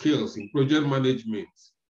any skills in project management.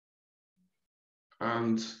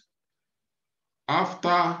 And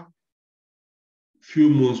after few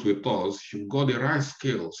months with us, she got the right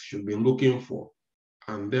skills she'd been looking for,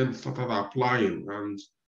 and then started applying. And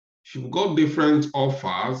she got different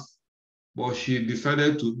offers, but she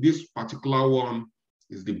decided to, this particular one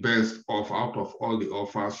is the best of out of all the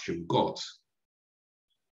offers she got.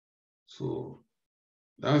 So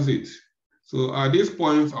that's it. So at this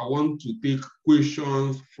point, I want to take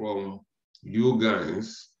questions from you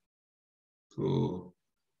guys. So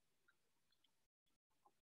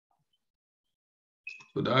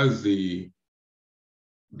that's the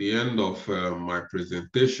end of my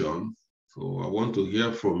presentation. So I want to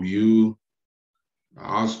hear from you,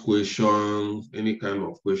 ask questions, any kind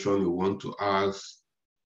of question you want to ask.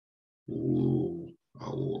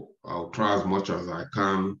 I'll try as much as I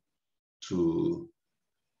can to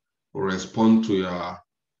respond to your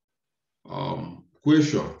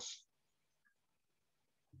questions.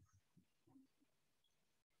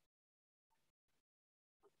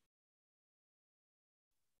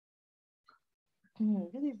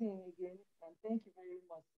 Good evening again, and thank you very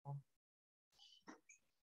much.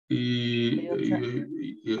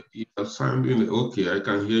 You're sounding okay. I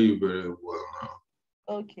can hear you very well now.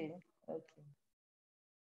 Okay.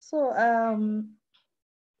 So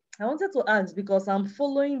I wanted to ask because I'm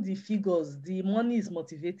following the figures. The money is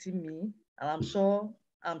motivating me, and I'm sure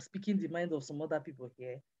I'm speaking the mind of some other people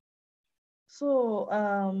here. So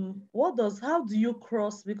how do you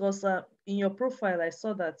cross? Because in your profile, I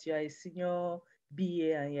saw that you are a senior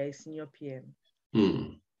BA and you're a senior PM.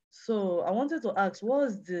 So I wanted to ask,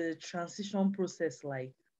 what's the transition process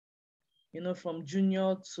like? From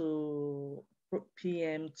junior to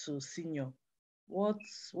PM to senior. What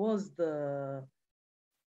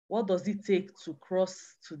does it take to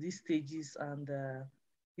cross to these stages? And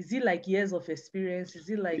is it like years of experience? Is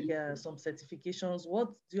it like some certifications?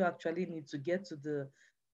 What do you actually need to get to the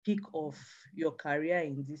peak of your career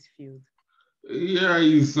in this field? Yeah,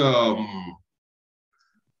 it's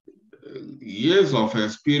years of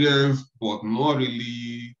experience, but not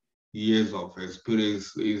really years of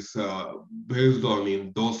experience. Is based on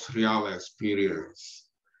industrial experience.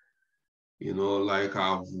 Like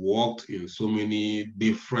I've worked in so many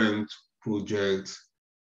different projects,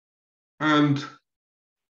 and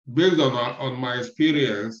based on my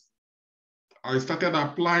experience, I started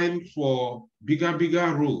applying for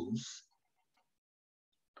bigger roles,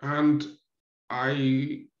 and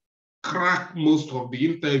I cracked most of the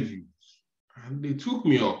interviews, and they took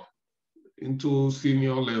me up into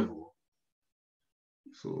senior level.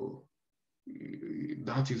 So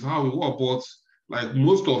that is how it works. But like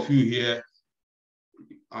most of you here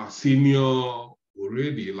are senior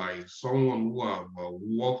already, like someone who have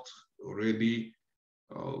worked already,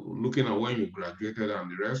 looking at when you graduated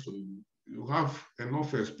and the rest of you have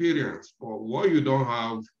enough experience. But what you don't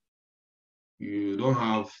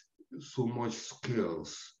have so much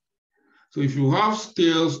skills. So if you have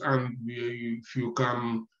skills and if you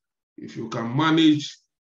can manage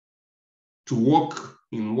to work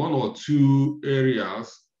in one or two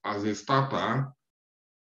areas as a starter,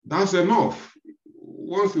 that's enough.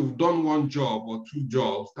 Once you've done one job or two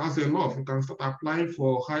jobs, that's enough. You can start applying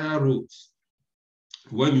for higher roles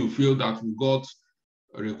when you feel that you got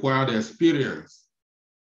required experience.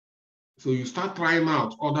 So you start trying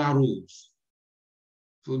out other roles.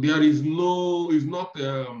 So there is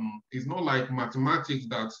it's not like mathematics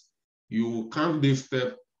that you count this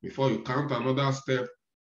step before you count another step.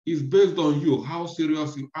 It's based on you, how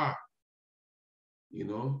serious you are,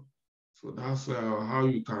 So that's how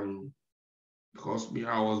you can, because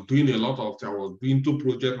I was doing a lot of, I was doing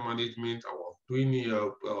project management, I was doing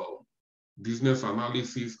business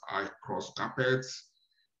analysis, I cross carpets,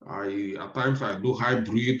 at times I do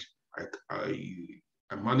hybrid,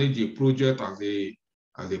 I manage a project as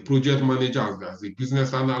a project manager, as a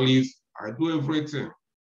business analyst, I do everything.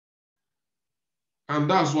 And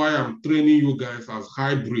that's why I'm training you guys as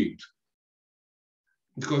hybrid.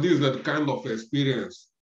 because this is the kind of experience.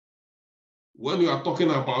 When you are talking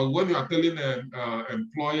about, when you are telling an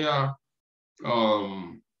employer,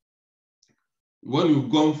 when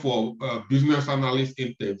you've gone for a business analyst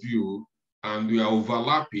interview and you are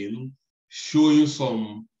overlapping, showing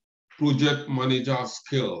some project manager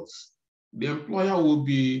skills, the employer will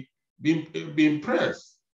be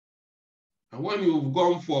impressed. And when you've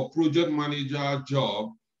gone for a project manager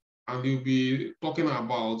job and you'll be talking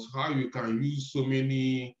about how you can use so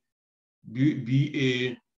many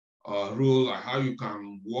BA role, like how you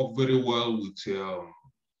can work very well with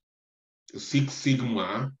Six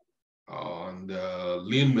Sigma and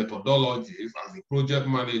lean methodologies as a project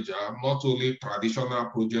manager, not only traditional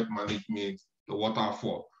project management, the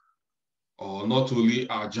waterfall, or not only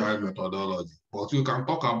agile methodology, but you can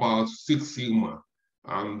talk about Six Sigma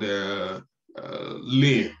and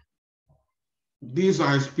lean. These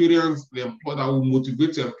are experience that will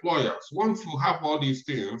motivate employers. Once you have all these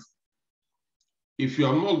things, if you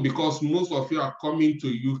are not, because most of you are coming to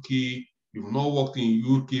UK, you've not worked in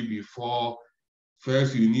UK before,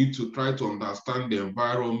 first you need to try to understand the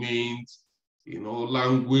environment,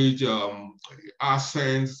 language,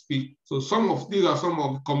 accents, speak. So these are some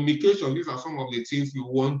of communication, these are some of the things you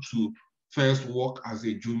want to first work as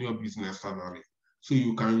a junior business analyst. So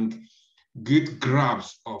you can get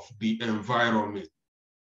grasp of the environment.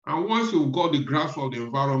 And once you've got the grasp of the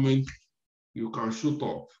environment, you can shoot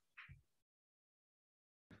up.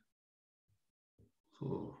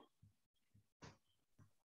 So.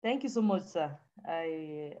 Thank you so much, sir.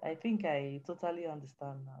 I think I totally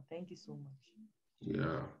understand now. Thank you so much.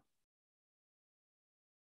 Yeah.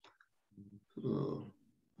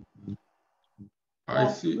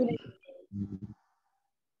 I see.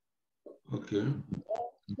 Okay.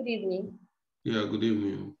 Good evening. Yeah, good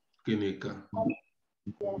evening, Kenika.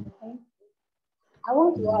 Yeah, I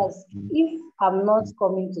want to ask, if I'm not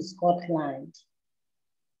coming to Scotland,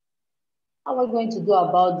 how am I going to go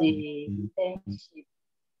about the internship?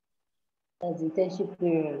 That's the internship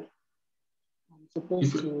period. I'm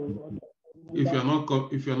supposed to. If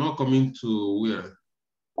you're not coming to where?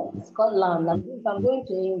 Scotland. If I'm going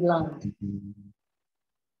to England.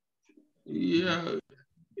 Yeah,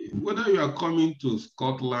 whether you are coming to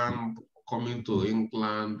Scotland, coming to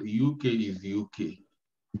England, UK is UK.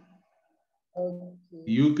 Okay.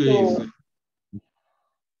 UK is.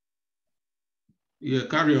 Yeah,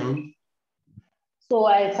 carry on. So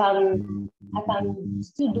I can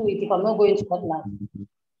still do it if I'm not going to Scotland.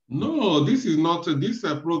 No, this is not. This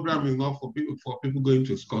program is not for people going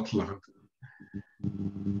to Scotland.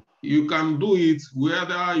 You can do it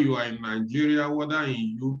whether you are in Nigeria, whether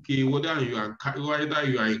in UK, whether you are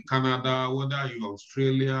in Canada, whether you're in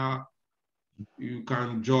Australia, you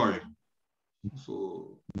can join.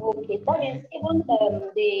 So okay, that means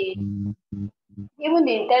even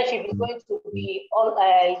the internship is going to be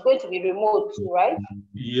it's going to be remote too, right?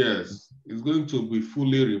 Yes, it's going to be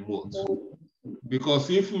fully remote.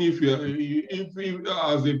 Because even if you as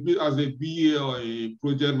a BA or a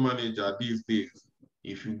project manager these days,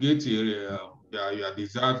 if you get your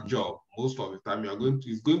desired job, most of the time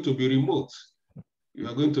it's going to be remote. You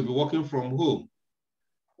are going to be working from home.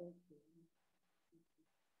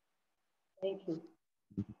 Thank you.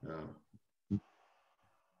 Yeah.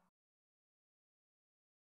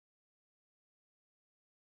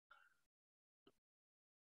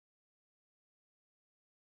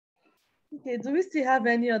 Okay, do we still have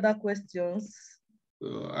any other questions?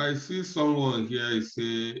 I see someone here is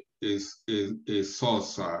a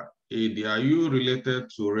saucer. Adi, are you related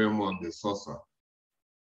to Raymond the saucer?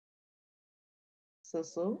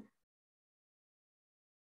 So.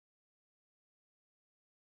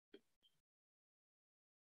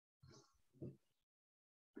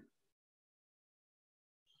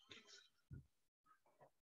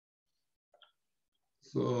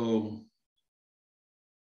 So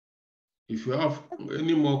if you have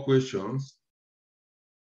any more questions.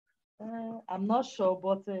 I'm not sure,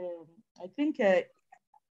 but I think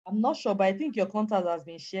I'm not sure, but I think your contact has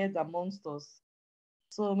been shared amongst us.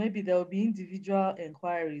 So maybe there will be individual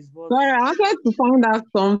inquiries. But sorry, I wanted to find out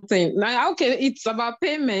something. Now, okay, it's about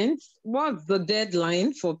payments. What's the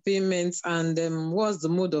deadline for payments, and what's the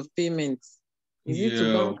mode of payments? Is it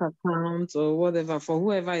to bank account or whatever for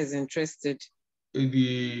whoever is interested?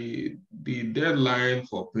 The deadline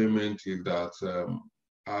for payment is that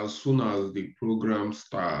as soon as the program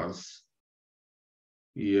starts,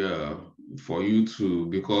 yeah, for you to,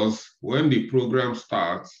 because when the program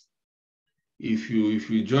starts, if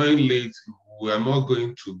you join late, we are not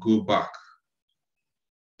going to go back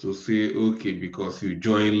to say, okay, because you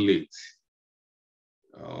joined late.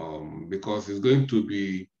 Because it's going to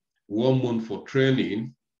be, 1 month for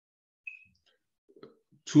training,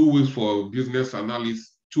 2 weeks for business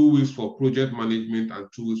analysis, 2 weeks for project management, and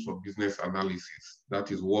 2 weeks for business analysis.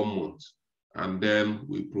 That is 1 month. And then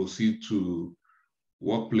we proceed to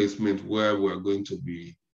work placement, where we're going to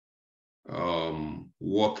be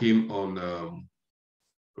working on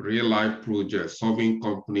real life projects, solving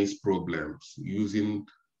companies' problems,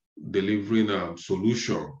 delivering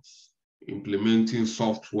solutions, implementing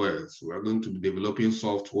softwares. We're going to be developing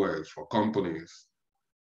softwares for companies,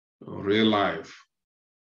 real life,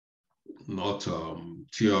 not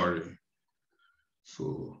theory.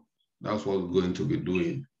 So that's what we're going to be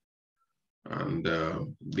doing. And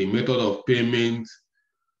the method of payment,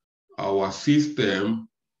 our system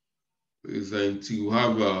is that you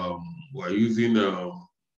have, we're using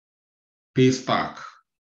Paystack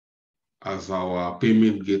as our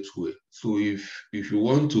payment gateway. So if you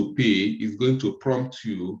want to pay, it's going to prompt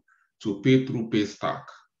you to pay through Paystack.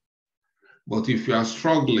 But if you are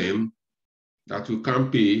struggling that you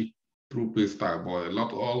can't pay through Paystack,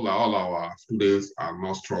 but all our students are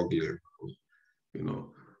not struggling, you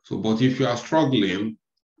know. So, but if you are struggling,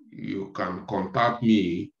 you can contact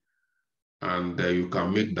me, and you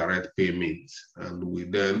can make direct payments, and we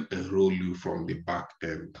then enroll you from the back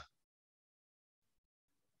end.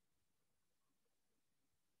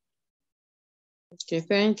 Okay,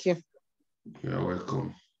 thank you. You're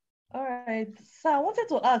welcome. All right. So I wanted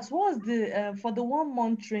to ask, what's the for the 1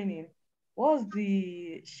 month training, what's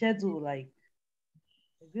the schedule like?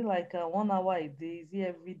 Is it like 1 hour a day? Is it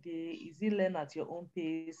every day? Is it learn at your own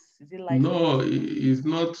pace? Is it live No, class? it's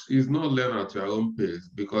not. It's not learn at your own pace,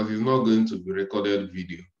 because it's not going to be recorded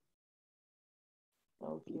video.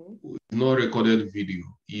 Okay. It's not recorded video.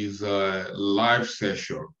 It's a live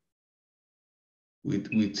session.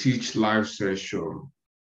 We teach live session,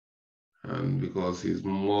 and because it's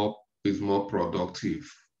more productive.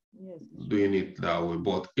 Yes. Doing it that way.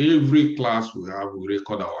 But every class we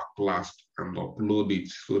record our class and upload it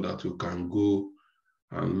so that you can go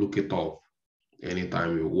and look it up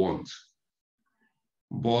anytime you want.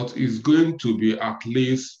 But it's going to be at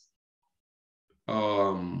least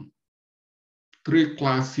 3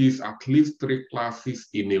 classes, at least 3 classes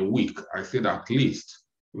in a week. I said at least.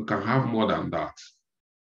 We can have more than that.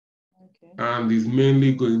 Okay. And it's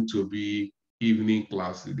mainly going to be evening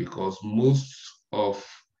classes, because most of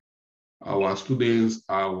our students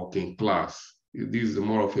are working class. This is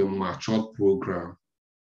more of a matured program.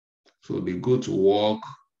 So they go to work,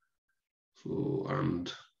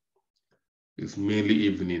 and it's mainly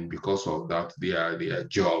evening because of that, their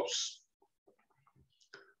jobs.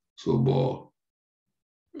 So, but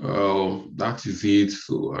that is it.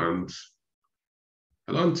 So, and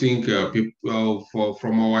I don't think people,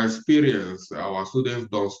 from our experience, our students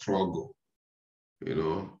don't struggle, you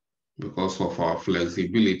know, because of our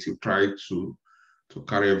flexibility. Try to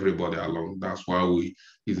carry everybody along. That's why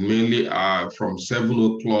it's mainly from 7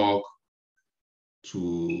 o'clock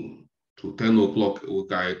to 10 o'clock.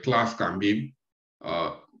 Okay, class can be,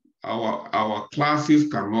 our classes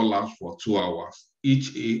cannot last for 2 hours.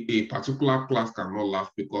 A particular class cannot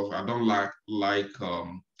last, because I don't like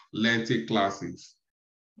lengthy classes.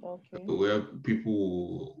 Okay. Where people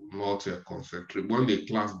will not concentrate. When the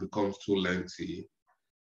class becomes too lengthy,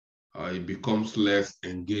 it becomes less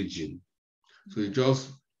engaging. So it's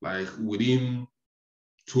just like within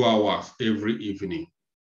 2 hours every evening.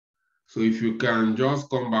 So if you can just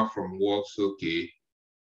come back from work, so okay,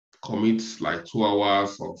 commit like 2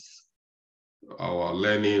 hours of our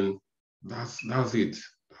learning, that's it.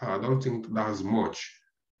 I don't think that's much.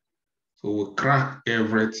 So we crack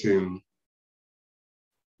everything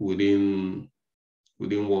within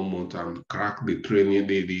 1 month, and crack the training,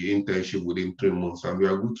 the internship within 3 months, and we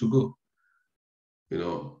are good to go. You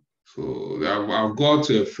know, so I've got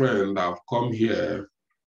a friend that have come here.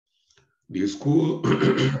 The school,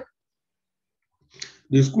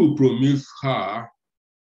 the school promised her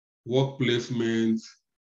work placement.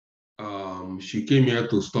 She came here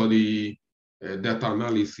to study data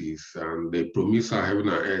analysis, and they promised her heaven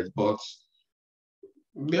and earth, but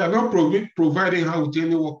they are not providing her with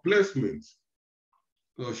any work placement.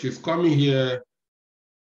 So she's coming here,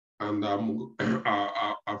 and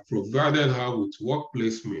I've provided her with work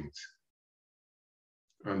placement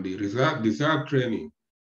and the desired training.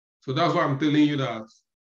 So that's why I'm telling you that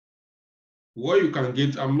what you can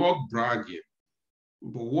get, I'm not bragging,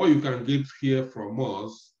 but what you can get here from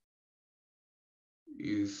us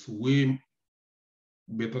is way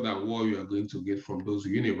better than what you are going to get from those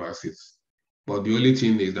universities. But the only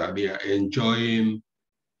thing is that they are enjoying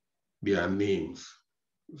their names.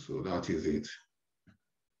 So that is it.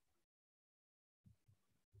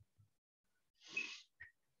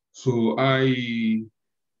 So I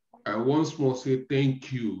once more say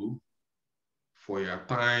thank you for your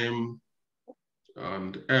time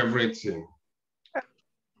and everything.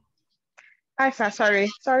 Hi, sir.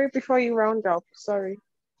 Sorry, before you round up. Sorry.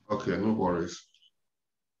 Okay, no worries.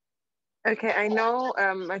 Okay, I know,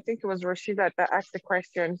 I think it was Rashida that asked the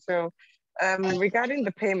question. So, regarding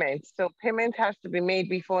the payment, so payment has to be made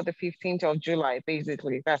before the 15th of July,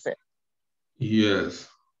 basically. That's it. Yes.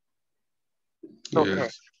 Okay.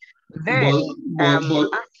 Yes. Then,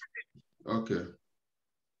 okay.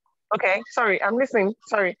 okay, sorry, I'm listening.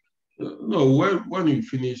 Sorry. No, when you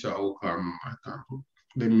finish, I can.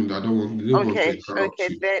 Let me. I don't want to interrupt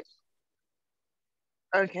you. Then,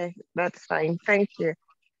 okay, that's fine. Thank you.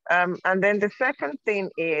 And then the second thing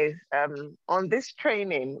is, on this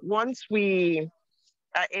training, once we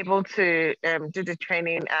are able to do the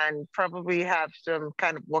training and probably have some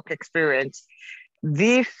kind of work experience,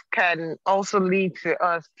 this can also lead to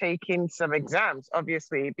us taking some exams,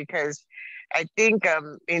 obviously, because I think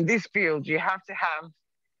in this field, you have to have,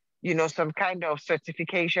 some kind of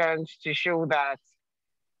certifications to show that,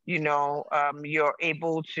 you're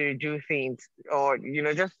able to do things, or,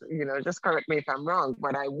 just correct me if I'm wrong,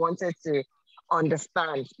 but I wanted to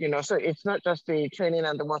understand, so it's not just the training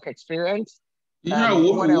and the work experience. Yeah,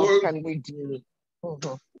 what else can we do?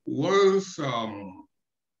 Once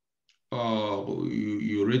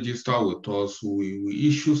you register with us, we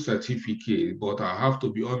issue certificate, but I have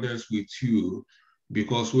to be honest with you,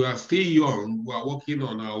 because we are still young, we are working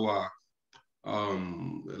on our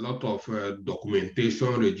a lot of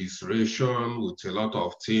documentation, registration with a lot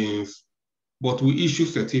of things, but we issue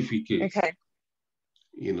certificates. Okay.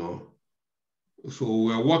 So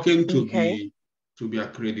we're working to be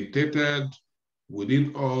accredited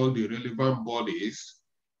within all the relevant bodies,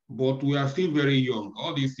 but we are still very young.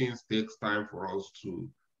 All these things takes time for us to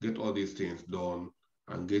get all these things done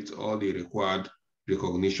and get all the required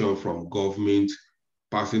recognition from government,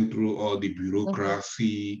 passing through all the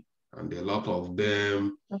bureaucracy and a lot of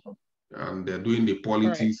them, and they're doing the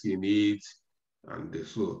politics in it, and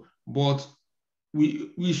so. But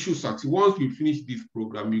we should once we finish this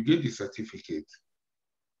program, you get the certificate.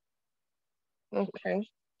 Okay.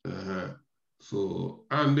 So,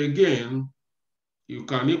 and again, you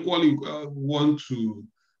can equally want to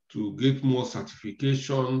get more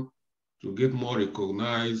certification, to get more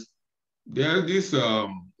recognized. There is this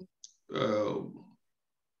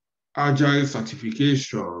agile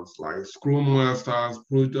certifications like Scrum Masters,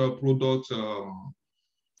 product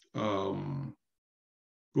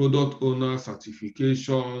owner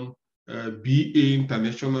certification, BA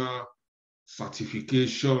international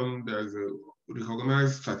certification. There's a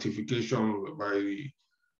recognized certification by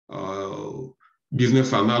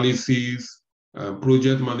business analysis,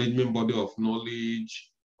 project management body of knowledge.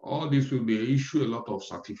 All this will be issue a lot of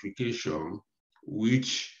certification,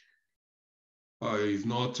 which is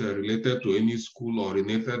not related to any school or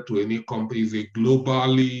related to any company. It's a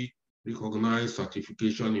globally recognized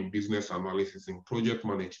certification in business analysis, in project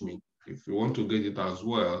management. If you want to get it as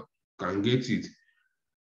well, can get it,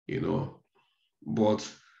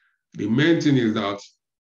 But the main thing is that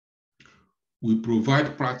we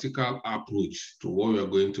provide practical approach to what we're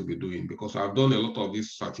going to be doing, because I've done a lot of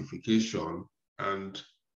this certification and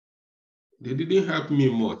they didn't help me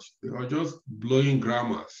much. They were just blowing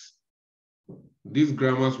grammars. These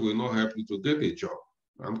grammars will not help you to get a job.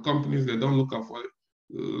 And companies, they don't look for it.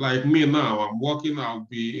 Like me now, I'm working, I'll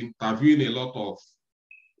be interviewing a lot of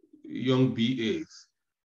young BAs.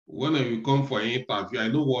 When I will come for an interview, I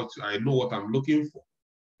know what I'm looking for.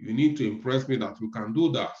 You need to impress me that we can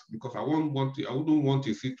do that, because I wouldn't want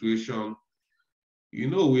a situation. We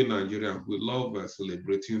Nigerians, we love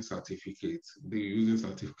celebrating certificates. They're using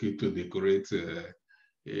certificate to decorate.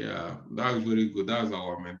 Yeah, that's very good. That's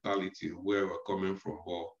our mentality, where we're coming from.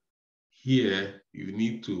 But here, you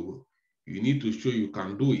need to show you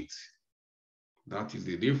can do it. That is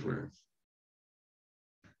the difference.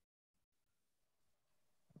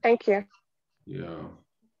 Thank you. Yeah.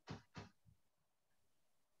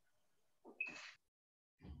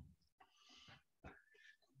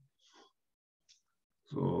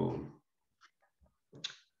 So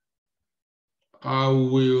I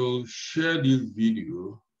will share this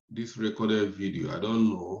video, this recorded video. I don't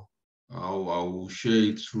know how I will share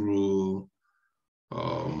it through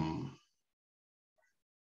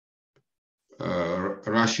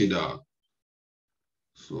Rashida.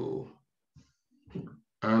 So,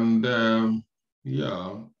 and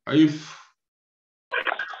yeah, if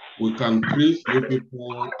we can create few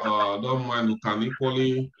people, don't mind, we can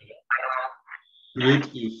equally create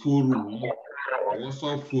a forum, a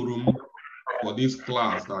WhatsApp forum for this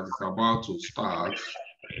class that is about to start.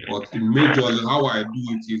 But majorly how I do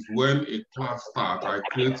it is when a class starts, I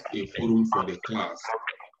create a forum for the class.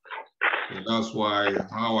 And that's why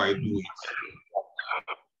how I do it.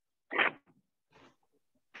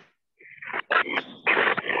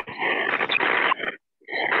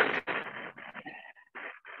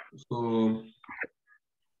 So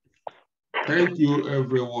thank you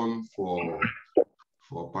everyone for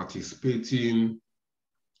participating,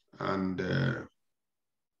 and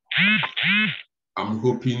I'm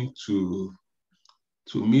hoping to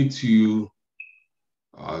meet you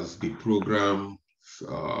as the program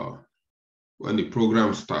when the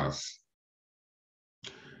program starts.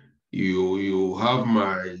 You have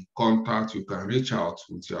my contact. You can reach out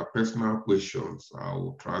with your personal questions. I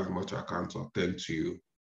will try as much as I can to attend to you.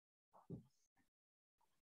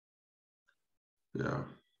 Yeah.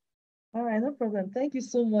 All right, no problem. Thank you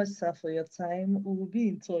so much, sir, for your time. We will be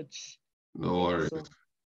in touch. No worries.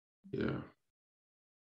 Yeah.